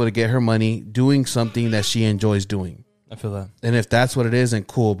being able to get her money, doing something that she enjoys doing. I feel that. And if that's what it is, then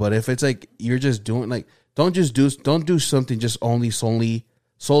cool. But if it's like you're just doing, like, don't do something just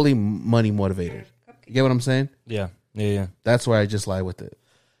solely money motivated. You get what I'm saying? Yeah. That's why I just lie with it.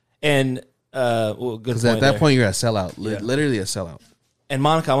 And well, good Because point at that there. point you're a sellout, Yeah. literally a sellout. And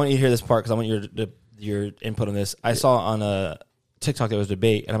Monica, I want you to hear this part because I want your input on this. I saw on a TikTok there was a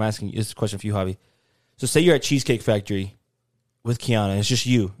debate, and I'm asking you this question for you, Javi. So say you're at Cheesecake Factory with Kiana, and it's just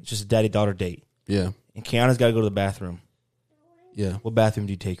you. It's just a daddy-daughter date. Yeah, And Kiana's got to go to the bathroom. yeah. What bathroom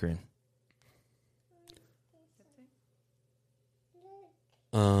do you take her in?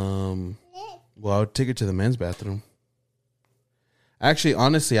 Well, I would take her to the men's bathroom. Actually,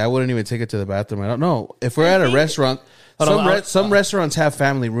 honestly, I wouldn't even take it to the bathroom. I don't know. If we're at a restaurant, Hold on, some restaurants have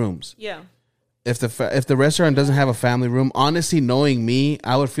family rooms. Yeah. If the restaurant doesn't have a family room, honestly, knowing me,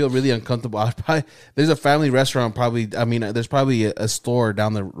 I would feel really uncomfortable. There's a family restaurant, probably. I mean, there's probably a store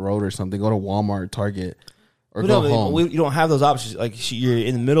down the road or something. Go to Walmart, Target, or go home. You don't have those options. Like you're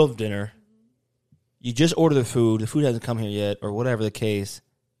in the middle of dinner. You just order the food. The food hasn't come here yet, or whatever the case,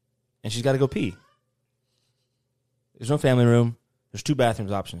 and she's got to go pee. There's no family room. There's two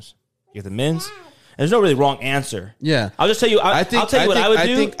bathrooms options. You get the men's. And there's no really wrong answer. Yeah, I'll just tell you. I'll tell you what I would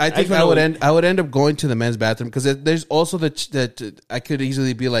do. I think I would end up going to the men's bathroom because there's also that I could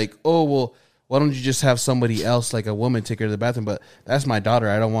easily be like, oh well, why don't you just have somebody else, like a woman, take her to the bathroom? But that's my daughter.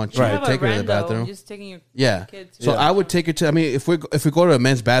 I don't want you You to have take a her to the rando, bathroom. Just taking your Yeah. kids. So I would take her to. I mean, if we go to a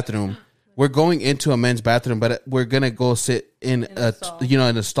men's bathroom, we're going into a men's bathroom, but we're gonna go sit in a stall.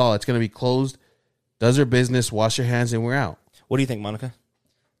 in a stall. It's gonna be closed. Does her business, wash your hands, and we're out. What do you think, Monica?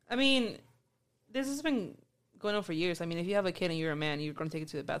 I mean, this has been going on for years. I mean, if you have a kid and you're a man, you're going to take it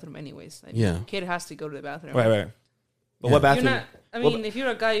to the bathroom anyways. I mean, Yeah. the kid has to go to the bathroom. Right. But Yeah. what You're bathroom? not. I what mean, if you're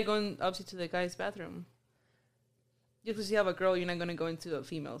a guy, you're going obviously to the guy's bathroom. Just because you have a girl, you're not going to go into a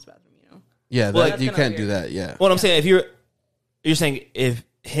female's bathroom. You know. Yeah, Well, that, that's you kinda can't do weird. that. Yeah. What I'm saying, if you're saying if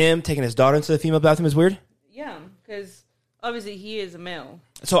him taking his daughter into the female bathroom is weird. Yeah, because obviously he is a male.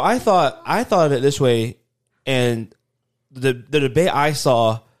 So I thought of it this way, and the debate I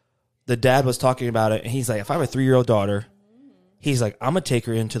saw, the dad was talking about it, and he's like, if I have a 3-year-old daughter, he's like, I'm gonna take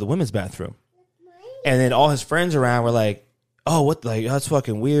her into the women's bathroom. And then all his friends around were like, oh, what, like, that's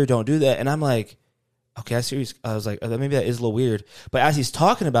fucking weird, don't do that. And I'm like, okay, I was like, maybe that is a little weird. But as he's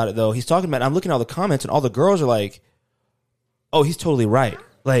talking about it, though, I'm looking at all the comments, and all the girls are like, oh, he's totally right.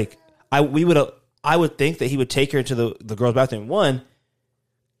 Like, I would think that he would take her into the girls' bathroom. One,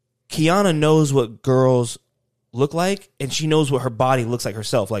 Kiana knows what girls look like, and she knows what her body looks like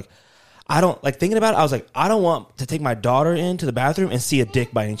herself. Like, I don't, like, thinking about it, I was like, I don't want to take my daughter into the bathroom and see a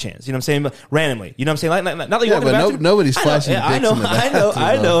dick by any chance. You know what I'm saying? But randomly. You know what I'm saying? Like, not like you walk in the bathroom. Nobody's flashing dicks in the bathroom.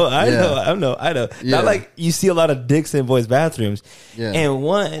 I know. Yeah. Not like you see a lot of dicks in boys' bathrooms. Yeah. And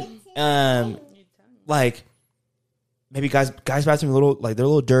one, like, maybe guys' bathroom they're a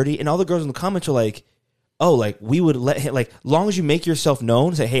little dirty, and all the girls in the comments are like, oh, like, we would let him, like, long as you make yourself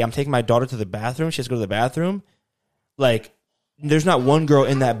known, say, hey, I'm taking my daughter to the bathroom, she has to go to the bathroom, like, there's not one girl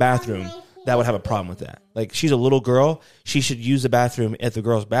in that bathroom that would have a problem with that. Like, she's a little girl, she should use the bathroom at the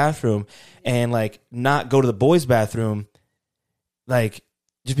girls' bathroom, and, like, not go to the boys' bathroom, like,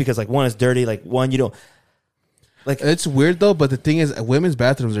 just because, like, one is dirty, like, one, you don't, like, It's weird though, but the thing is, women's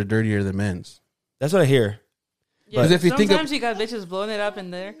bathrooms are dirtier than men's. that's what I hear. Yeah, Because if you think of- sometimes you got bitches blowing it up in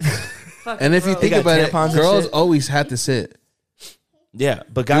there. And if you think got about it, tampons and girls shit. always had to sit. Yeah,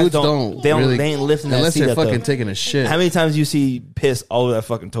 but guys Dudes don't. they really, ain't lifting that unless seat they're up, fucking though. taking a shit. How many times do you see piss all over that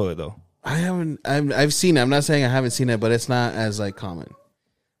fucking toilet, though? I've seen it. I'm not saying I haven't seen it, but it's not as like common.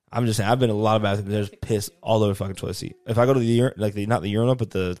 I'm just saying, I've been in a lot of bathrooms. There's piss all over the fucking toilet seat. If I go to the not the urinal,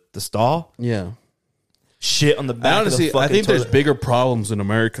 but the stall, Yeah. shit on the back. Honestly, of the fucking I think toilet. there's bigger problems in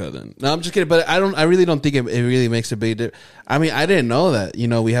America than. No, I'm just kidding. But I really don't think it really makes a big difference. I mean, I didn't know that. You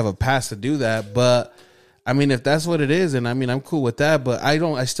know, we have a pass to do that, but I mean, if that's what it is, and I mean, I'm cool with that. But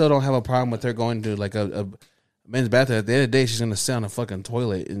I still don't have a problem with her going to like a men's bathroom. At the end of the day, she's gonna sit on a fucking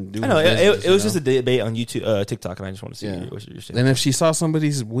toilet and do. I know her business, it was you just a debate on YouTube, TikTok, and I just want to see Yeah. what you're saying. And if she saw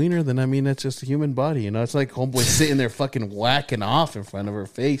somebody's wiener, then I mean, that's just a human body. You know, it's like homeboy sitting there fucking whacking off in front of her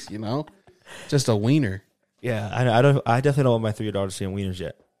face. You know, just a wiener. Yeah, I definitely don't want my 3-year daughter seeing wieners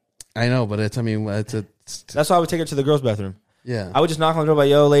yet. I know, but it's. I mean, it's That's why I would take her to the girls' bathroom. yeah. I would just knock on the door, like,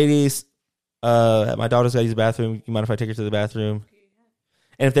 yo, ladies, my daughter's gotta use the bathroom. You mind if I take her to the bathroom?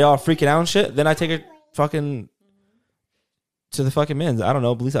 And if they all freaking out and shit, then I take her fucking to the fucking men's. I don't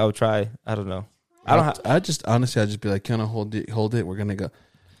know. At least I would try. I don't know. I just honestly, I'd just be like, can I hold it? Hold it. We're gonna go.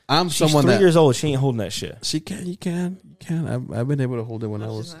 I'm She's someone 3 that years old. She ain't holding that shit. she can. You can. I've been able to hold it when I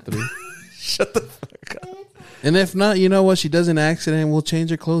was 3. Shut the fuck up. And if not, you know what? She does an accident. We'll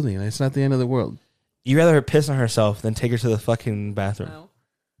change her clothing. It's not the end of the world. You rather her piss on herself than take her to the fucking bathroom. No.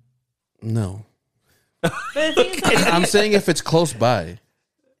 No, But the thing is, like, I'm saying if it's close by.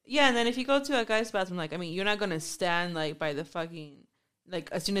 yeah, and then if you go to a guy's bathroom, like, I mean, you're not gonna stand like by the fucking, like,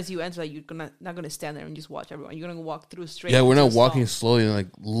 as soon as you enter, like, you're not gonna stand there and just watch everyone. You're gonna walk through straight. Yeah, we're into not the walking stall. slowly, like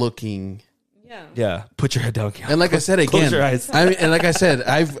looking. Yeah. Yeah, put your head down. And like I said Close again, your eyes. I mean, and like I said,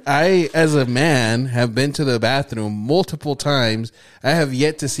 I as a man have been to the bathroom multiple times. I have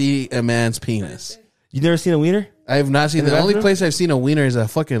yet to see a man's penis. You never seen a wiener? I have not seen In the the only bathroom? place I've seen a wiener is a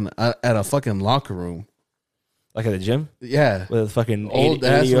fucking at a fucking locker room. Like at the gym Yeah, with a fucking old 80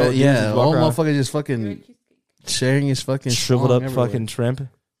 ass year old man, dudes yeah, just walk old around, motherfucker just fucking sharing his fucking shriveled schlong up everywhere. fucking shrimp.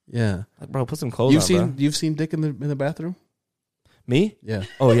 Yeah. Like, bro, put some clothes You've on, seen bro. you've seen dick in the bathroom? Me? Yeah.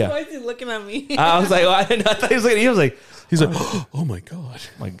 Oh yeah. Why is he looking at me? I was like, I thought he was looking at you. I was like, He's like, oh my god.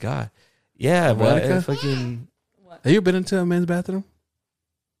 my god. Yeah, bro. Veronica? I fucking What? Have you been into a men's bathroom?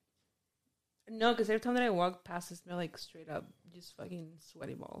 No, because every time that I walk past, it smell like straight up just fucking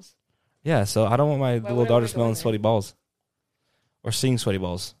sweaty balls. yeah. So I don't want my little would I daughter wanna go smelling in there? sweaty balls, or seeing sweaty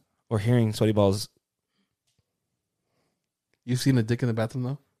balls, or hearing sweaty balls. You've seen a dick in the bathroom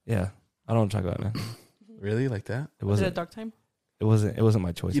though? Yeah, I don't want to talk about it, man. Really? Like that? It Was it a wasn't. dark time? It wasn't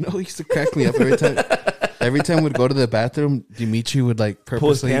my choice. You know, it used to crack me up every time. Every time we'd go to the bathroom, Dimitri would like pull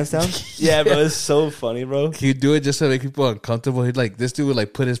his purposely pants down. Yeah, bro, it's so funny, bro. He'd do it just to make people uncomfortable. He'd like this dude would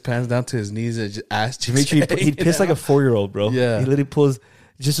like put his pants down to his knees and just ass cheeks. Dimitri, he'd piss like a 4-year-old, bro. Yeah. he literally pulls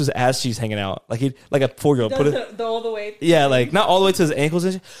just his ass cheeks hanging out, like he like a 4-year-old. Put it, the all the way. yeah, like not all the way to his ankles.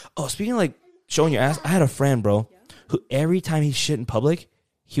 And shit. Oh, speaking of like showing your ass, I had a friend, bro, who every time he shit in public,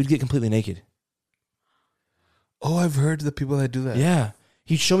 he would get completely naked. Oh, I've heard the people that do that. Yeah,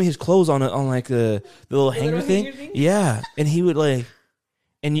 he'd show me his clothes on like the little hanger little thing. hanger thing? Yeah, and he would like,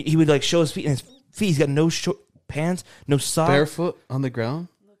 and he would like show his feet, and his feet. He's got no pants, no socks. Barefoot on the ground.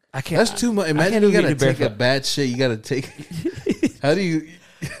 I can't. That's too much. I Imagine can't you even gotta do take a barefoot. bad shit. You gotta take. How do you?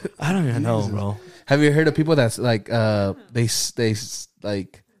 I don't even know, bro. Have you heard of people that's like they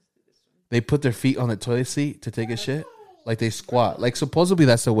like they put their feet on the toilet seat to take a shit? Like they squat. Like supposedly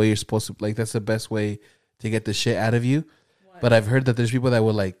that's the way you're supposed to. Like that's the best way to get the shit out of you. But I've heard that there's people that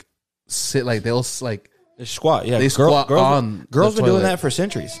will like sit, like they'll like They squat. Yeah, they squat on. Girls the been doing toilet. that for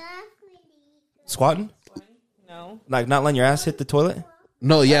centuries. Squatting, No. like not letting your ass hit the toilet.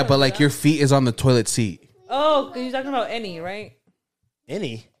 No, yeah, but like your feet is on the toilet seat. Oh, 'cause you're talking about Annie, right?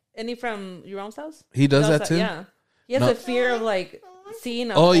 Any? Annie from your mom's house? He does that too. Yeah. He has No. a fear of like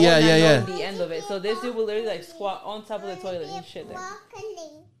seeing a Oh, hole yeah, and not yeah, knowing yeah. the end of it. So this dude will literally like squat on top of the toilet and shit there.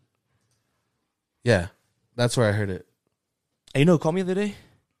 Yeah, that's where I heard it. Hey, you know who called me the other day?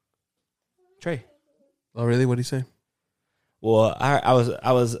 Trey. Oh, really? What do you say? Well, I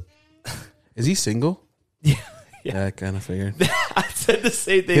was. Is he single? Yeah. Yeah, I kind of figured. I said the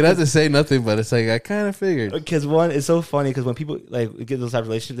same thing. He doesn't say nothing, but it's like I kind of figured. Because one, it's so funny because when people like get those type of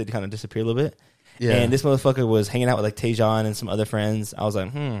relationships, they kind of disappear a little bit. Yeah, And this motherfucker was hanging out with like Tajon and some other friends. I was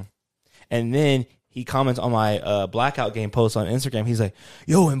like, And then he comments on my blackout game post on Instagram. He's like,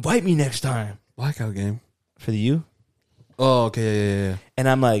 "Yo, invite me next time blackout game. for the U." Oh, okay, yeah. And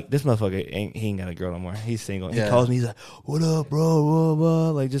I'm like, this motherfucker ain't got a girl no more. He's single. Yeah. He calls me. He's like, "What up, bro? Blah, blah."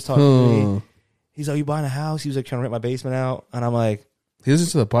 Like just talking to me. He's like, "You buying a house?" He was like trying to rent my basement out, and I'm like, He was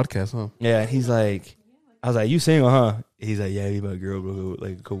into the podcast, huh? "Yeah." And he's like, "I was like, you single, huh?" He's like, "Yeah, he my girl, bro,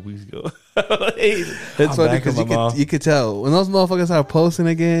 like a couple weeks ago." It's funny because you could tell when those motherfuckers start posting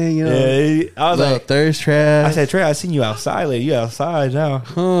again. You know, Yeah, I was little like, thirst trap. I said, "Trey, I seen you outside. Like, you outside now."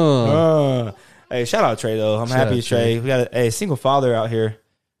 Huh. Hey, shout out Trey though. I'm Shout happy out it's Trey. We got a single father out here,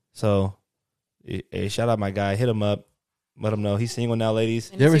 so hey, shout out my guy. Hit him up, let him know he's single now,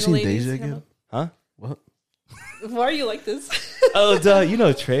 ladies. You ever seen Single ladies Deja come again? Huh? What? up? Why are you like this? Oh, duh. You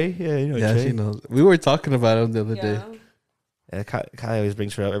know Trey. Yeah, you know Yeah, Trey. she knows. We were talking about him the other day. Yeah. Yeah, Kylie always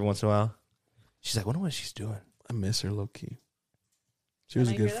brings her up every once in a while. She's like, "Wonder what she's doing." I miss her low key. She was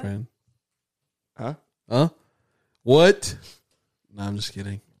a Can I good hear that? friend. Huh? Huh? What? No, I'm just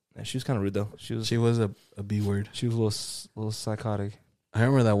kidding. Yeah, she was kind of rude though. She was She was a B word. a little psychotic. I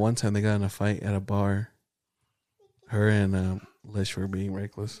remember that one time they got in a fight at a bar. Her and Lish were being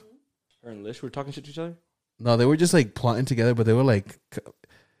reckless. Her and Lish were talking shit to each other. No, they were just like plotting together, but they were like,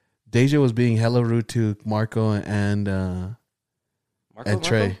 Deja was being hella rude to Marco and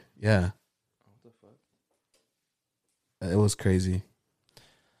Trey. Yeah, it was crazy.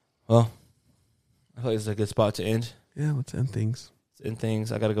 Well, I feel like it's a good spot to end. Yeah, let's end things End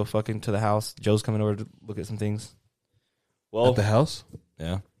things. I gotta go fucking to the house. Joe's coming over to look at some things. Well, at the house.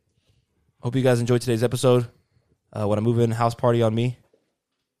 yeah. Hope you guys enjoyed today's episode. When I move in, house party on me.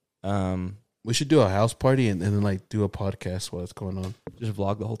 We should do a house party and then like do a podcast while it's going on. Just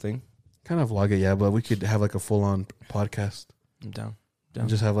vlog the whole thing. Kind of vlog it, yeah, but we could have like a full on podcast. I'm down. And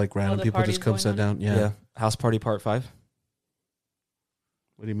just have like random the people just party's come going sit on? down. Yeah. House party part 5.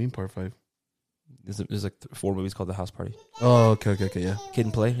 What do you mean part 5? There's like 4 movies called The House Party. Oh, okay, yeah. Kid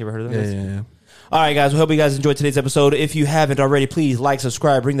and Play. You ever heard of Yeah, that? yeah. All right, guys. We hope you guys enjoyed today's episode. If you haven't already, please like,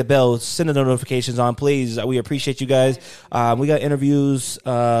 subscribe, ring the bell, send the notifications on, please. We appreciate you guys. We got interviews,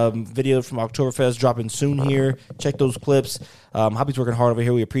 video from Oktoberfest dropping soon here. Check those clips. Hobby's working hard over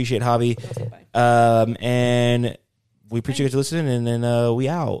here. We appreciate Hobby. And we appreciate you listening. And then we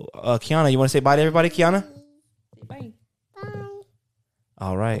out. Kiana, you want to say bye to everybody, Kiana? Bye. Bye.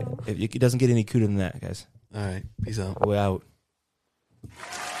 All right. It doesn't get any cuter than that, guys. All right. Peace out. We out.